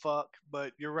wacky as fuck,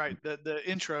 but you're right. The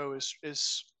intro is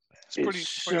pretty.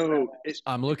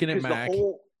 I'm looking at Mac.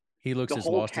 He looks as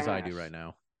lost as I do right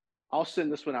now. I'll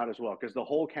send this one out as well because the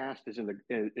whole cast is in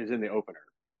the opener.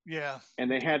 Yeah. And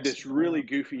they had this really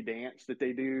goofy dance that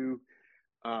they do.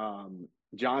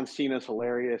 John Cena's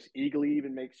hilarious. Eagle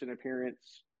even makes an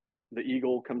appearance. The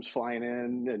eagle comes flying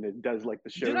in and it does like the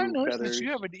show. Did I notice that you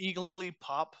have an Eagly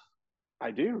Pop?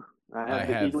 I do. I have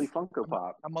the Eagly Funko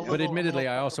Pop. But admittedly,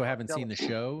 I also haven't seen the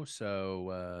show,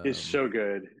 so it's so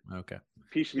good. Okay.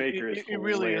 Peacemaker is it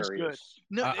really is good.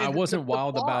 No, I wasn't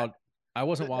wild about. I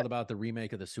wasn't wild about the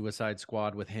remake of the Suicide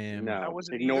Squad with him. No,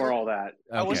 ignore all that.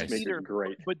 I wasn't either.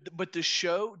 Great. But the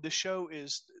show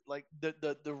is like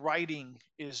the writing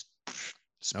is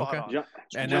spot on.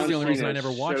 And that's the only reason I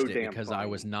never watched it because I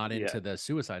was not into the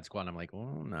Suicide Squad. I'm like,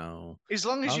 oh no. As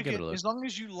long as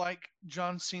you like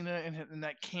John Cena and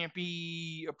that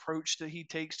campy approach that he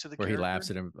takes to the where character. He laughs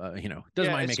at him,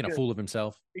 doesn't mind making a fool of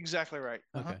himself. Exactly right.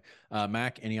 Okay,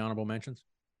 Mac, any honorable mentions?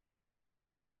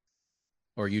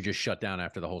 Or you just shut down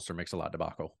after the whole Sir Mix-a-Lot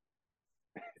debacle?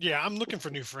 Yeah, I'm looking for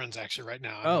new friends actually right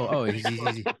now. Oh,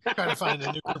 Trying to find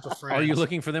a new group of friends. Are you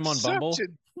looking for them on Such Bumble? a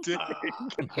dick.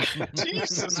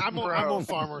 Jesus, I'm bro. on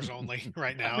Farmers Only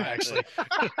right now, actually.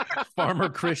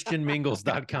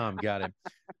 FarmerChristianMingles.com. Got it.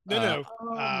 No,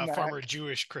 Oh, Mac. Farmer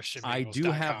Jewish Christian. I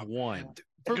do have one.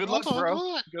 Good luck,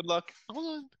 bro. Good luck.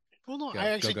 Hold on. Go, I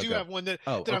actually go, do go. have one that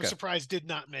I'm surprised did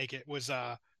not make it. Was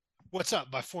 "What's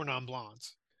Up" by Four Non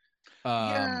Blondes.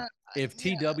 If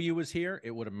TW was here,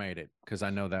 it would have made it because I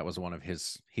know that was one of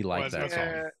his. He liked that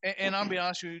song. And I'll be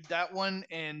honest with you, that one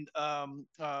and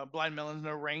Blind Melons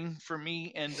No Rain for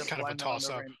me, and the kind of a toss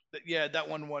up. Yeah, that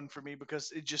one won for me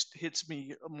because it just hits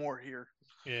me more here.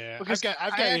 Yeah, because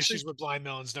I've got issues with Blind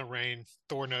Melons No Rain.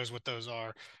 Thor knows what those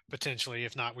are potentially.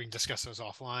 If not, we can discuss those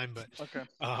offline. But okay.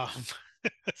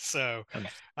 So,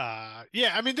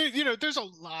 yeah, I mean, there's a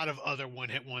lot of other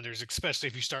one-hit wonders, especially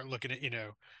if you start looking at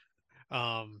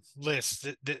lists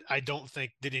that I don't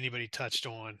think that anybody touched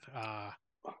on.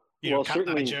 Cotton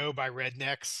Eye Joe by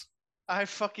Rednecks. I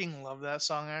fucking love that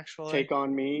song. Actually, Take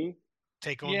on Me.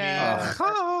 Take on Me.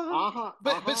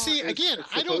 But see, again,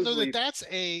 I don't know that that's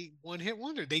a one-hit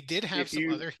wonder. They did have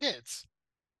some other hits.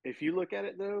 If you look at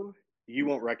it though, you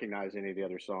won't recognize any of the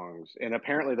other songs. And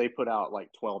apparently, they put out like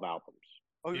 12 albums.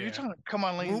 Oh, you're talking "Come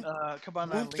On, Lean"? Come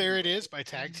on, Whoop, There It Is by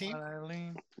Tag Team.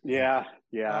 Yeah,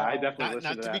 I definitely listened to that.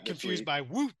 Not to be confused by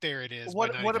 "Whoop, There It Is."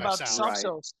 What about Soft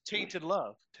Cells? Tainted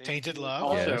Love. Tainted Love.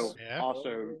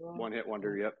 Also one-hit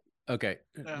wonder. Yep. Okay,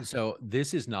 so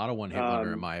this is not a one-hit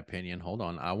wonder in my opinion. Hold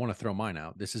on, I want to throw mine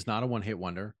out. This is not a one-hit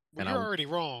wonder. Well, you're already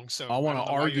wrong. So I want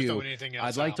to argue.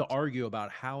 I'd like to argue about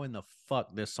how in the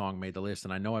fuck this song made the list,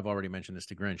 and I know I've already mentioned this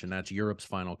to Grinch, and that's Europe's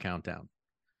Final Countdown.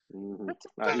 Mm-hmm.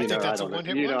 I think that's a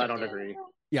one-hit wonder. I don't agree.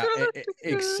 Yeah,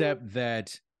 except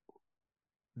that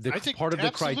part of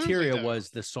the criteria was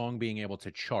the song being able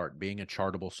to chart, being a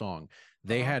chartable song.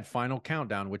 They had Final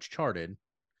Countdown, which charted,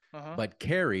 but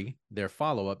Carrie, their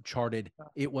follow-up, charted.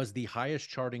 It was the highest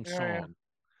charting song,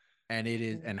 and it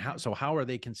is. And how are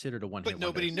they considered a one-hit wonder? But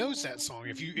nobody knows that song.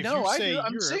 If you say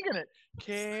I'm singing it,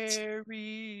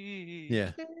 Carrie.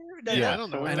 Yeah. Yeah, I don't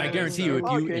know. And I guarantee you,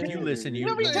 if you listen, you.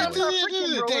 I'm not going to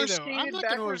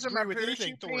agree with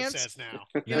anything Thor says now.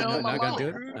 Not gonna do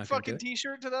it. Fucking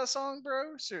T-shirt to that song,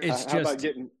 bro. Seriously. It's how just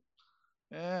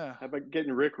about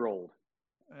getting Rick rolled?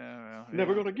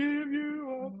 Never gonna give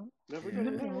you up. Never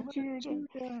gonna let you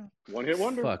down. One-hit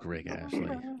wonder. Fuck Rick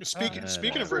Astley.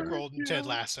 Speaking of Rick rolled and Ted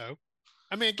Lasso,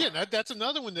 I mean, again, that's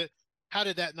another one that. How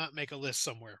did that not make a list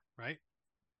somewhere, right?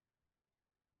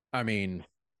 I mean,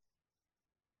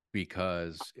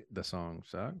 because the song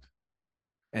sucked,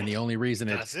 and the only reason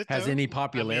it has any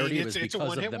popularity was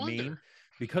because of the meme.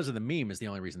 Because of the meme is the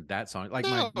only reason that song. Like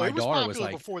my daughter was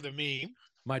like, before the meme.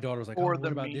 My daughter was like, "Oh, what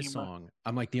about this song?"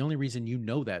 I'm like, the only reason you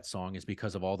know that song is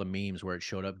because of all the memes where it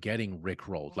showed up getting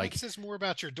Rickrolled. Like, that says more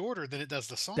about your daughter than it does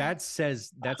the song. That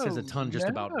says a ton just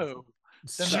about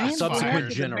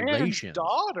subsequent generations.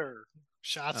 Daughter.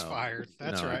 Shots fired.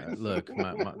 That's right. Look,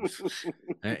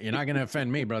 you're not going to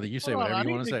offend me, brother. You say whatever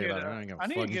you want to say about it. I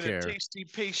need to get a tasty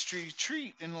pastry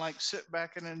treat and sit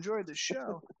back and enjoy the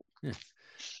show.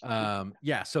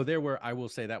 So I will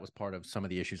say that was part of some of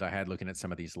the issues I had looking at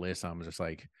some of these lists. I was just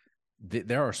like,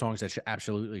 there are songs that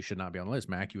absolutely should not be on the list.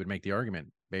 Mac, you would make the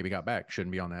argument, Baby Got Back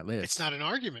shouldn't be on that list. It's not an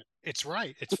argument. It's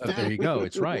right. It's there you go.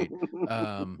 It's right.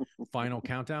 Final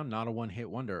Countdown, not a one-hit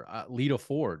wonder. Lita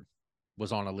Ford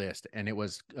was on a list, and it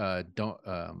was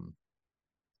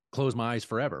Close My Eyes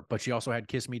Forever, but she also had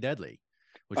Kiss Me Deadly,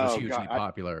 which was hugely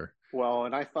popular. Well,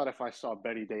 and I thought if I saw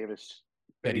Betty Davis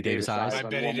Eyes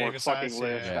on one more fucking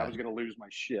list, I was going to lose my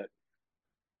shit.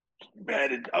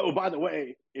 Oh, by the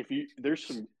way,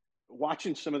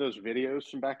 watching some of those videos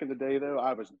from back in the day, though,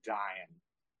 I was dying.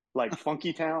 Like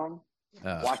Funky Town,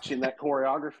 watching that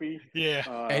choreography.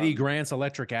 Yeah. Eddie Grant's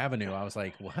Electric Avenue. I was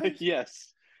like, what? Yes.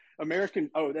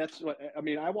 That's what I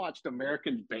mean. I watched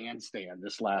American Bandstand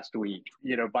this last week,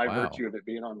 by virtue of it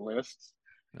being on lists.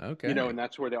 Okay. And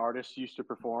that's where the artists used to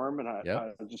perform. And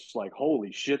I was just like,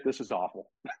 holy shit, this is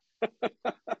awful.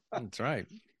 That's right.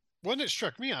 One that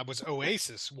struck me out was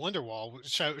Oasis. Wonderwall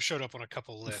showed up on a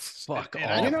couple lists. Fuck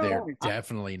off, they're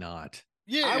definitely not.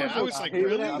 Yeah, I was like,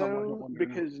 really?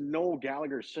 Because Noel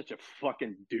Gallagher is such a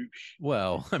fucking douche.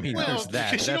 Well, I mean, there's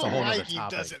that. That's a whole other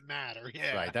topic. Doesn't matter.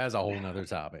 Yeah. Right. That's a whole nother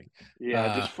topic.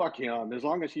 Yeah, just fuck him. As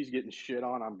long as he's getting shit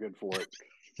on, I'm good for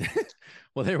it.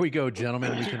 Well, there we go,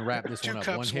 gentlemen. We can wrap this one up.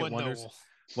 One-hit wonders.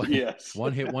 Yes.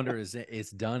 One-hit wonder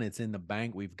is done. It's in the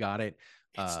bank. We've got it.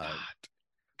 It's not.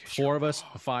 4 of us,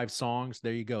 5 songs.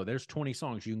 There you go. There's 20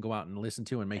 songs you can go out and listen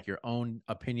to and make your own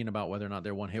opinion about whether or not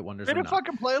they're one-hit wonders Create or a not.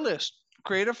 fucking playlist.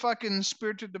 Create a fucking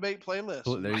Spirited Debate playlist.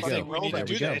 Well, there you I go. think we need There to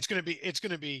do we that. go. It's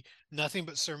gonna be nothing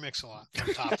but Sir Mix-a-Lot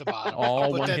from top to bottom. All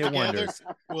I'll put that one-hit together. wonders.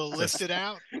 We'll list it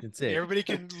out. That's it. Everybody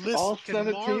can listen. All can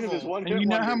 17 of his marvel. one And you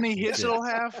know how many hits That's it. it'll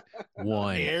have?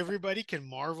 One. Everybody can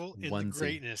marvel in the Onesie.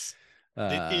 greatness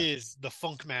that is the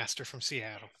Funk Master from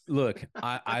Seattle. Look,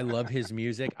 I love his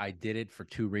music. I did it for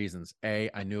 2 reasons. A,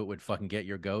 I knew it would fucking get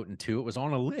your goat, and 2, it was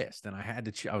on a list, and I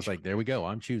had to. I was like, there we go.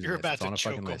 I'm choosing. You're this. about It's on to a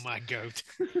choke fucking on list. my goat.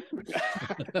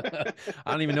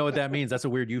 I don't even know what that means. That's a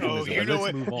weird euphemism. Oh, you know Let's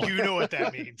what? move on. You know what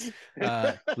that means.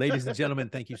 Ladies and gentlemen,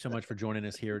 thank you so much for joining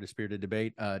us here at A Spirited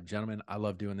Debate. Gentlemen, I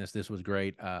love doing this. This was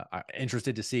great. I'm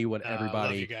interested to see what I love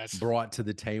everybody you guys. brought to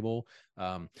the table.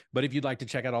 But if you'd like to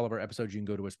check out all of our episodes, you can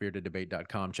go to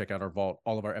aspiriteddebate.com. Check out our vault,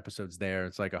 all of our episodes there.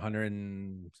 It's like 100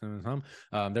 and some.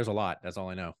 There's a lot. That's all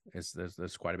I know.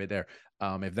 There's quite a bit there.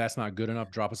 If that's not good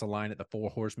enough, drop us a line at the 4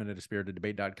 horsemen at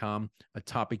aspiriteddebate.com. A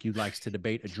topic you'd like us to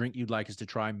debate, a drink you'd like us to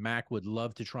try. Mac would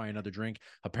love to try another drink.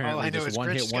 Apparently, All I know this is one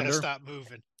hit Grinch's gotta wonder, stop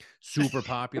moving. super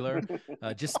popular.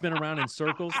 Just spin around in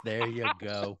circles. There you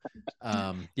go.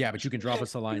 Yeah, but you can drop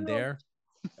us a line there.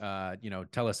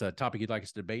 Tell us a topic you'd like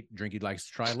us to debate, drink you'd like us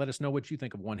to try. Let us know what you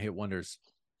think of one hit wonders.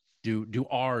 Do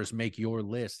ours make your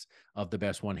list of the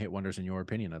best one hit wonders in your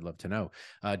opinion? I'd love to know.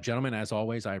 Gentlemen, as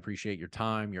always, I appreciate your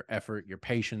time, your effort, your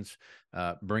patience,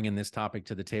 bringing this topic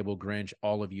to the table. Grinch,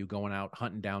 all of you going out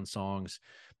hunting down songs,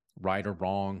 right or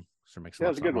wrong. Sir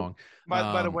Mix-a-Lot's not wrong.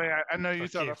 By the way, I know you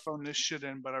fuck thought you. I phoned this shit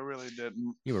in, but I really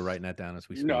didn't. You were writing that down as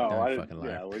we speak. No, Don't I fucking lie.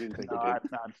 yeah, we didn't think No,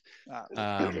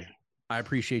 you did. I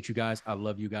appreciate you guys. I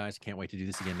love you guys. Can't wait to do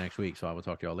this again next week. So I will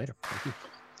talk to y'all later. Thank you.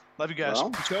 Love you guys.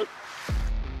 Well,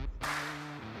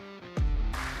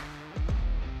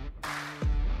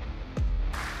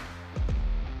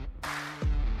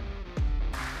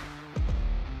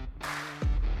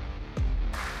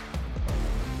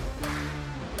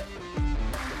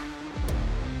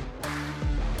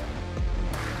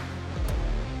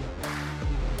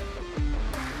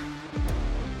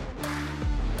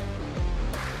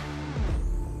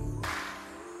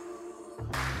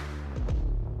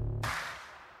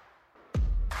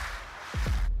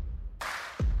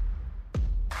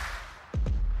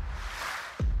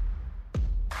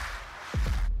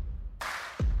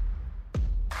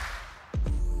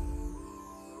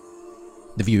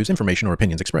 The views, information, or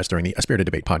opinions expressed during the A Spirited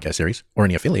Debate podcast series or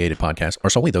any affiliated podcast are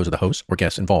solely those of the hosts or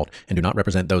guests involved and do not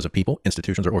represent those of people,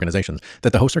 institutions, or organizations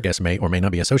that the host or guests may or may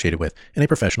not be associated with in a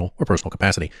professional or personal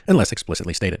capacity, unless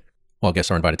explicitly stated. While guests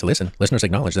are invited to listen, listeners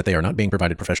acknowledge that they are not being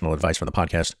provided professional advice from the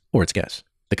podcast or its guests.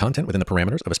 The content within the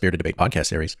parameters of A Spirited Debate podcast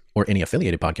series or any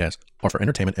affiliated podcast are for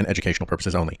entertainment and educational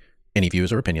purposes only. Any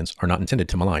views or opinions are not intended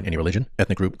to malign any religion,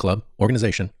 ethnic group, club,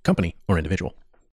 organization, company, or individual.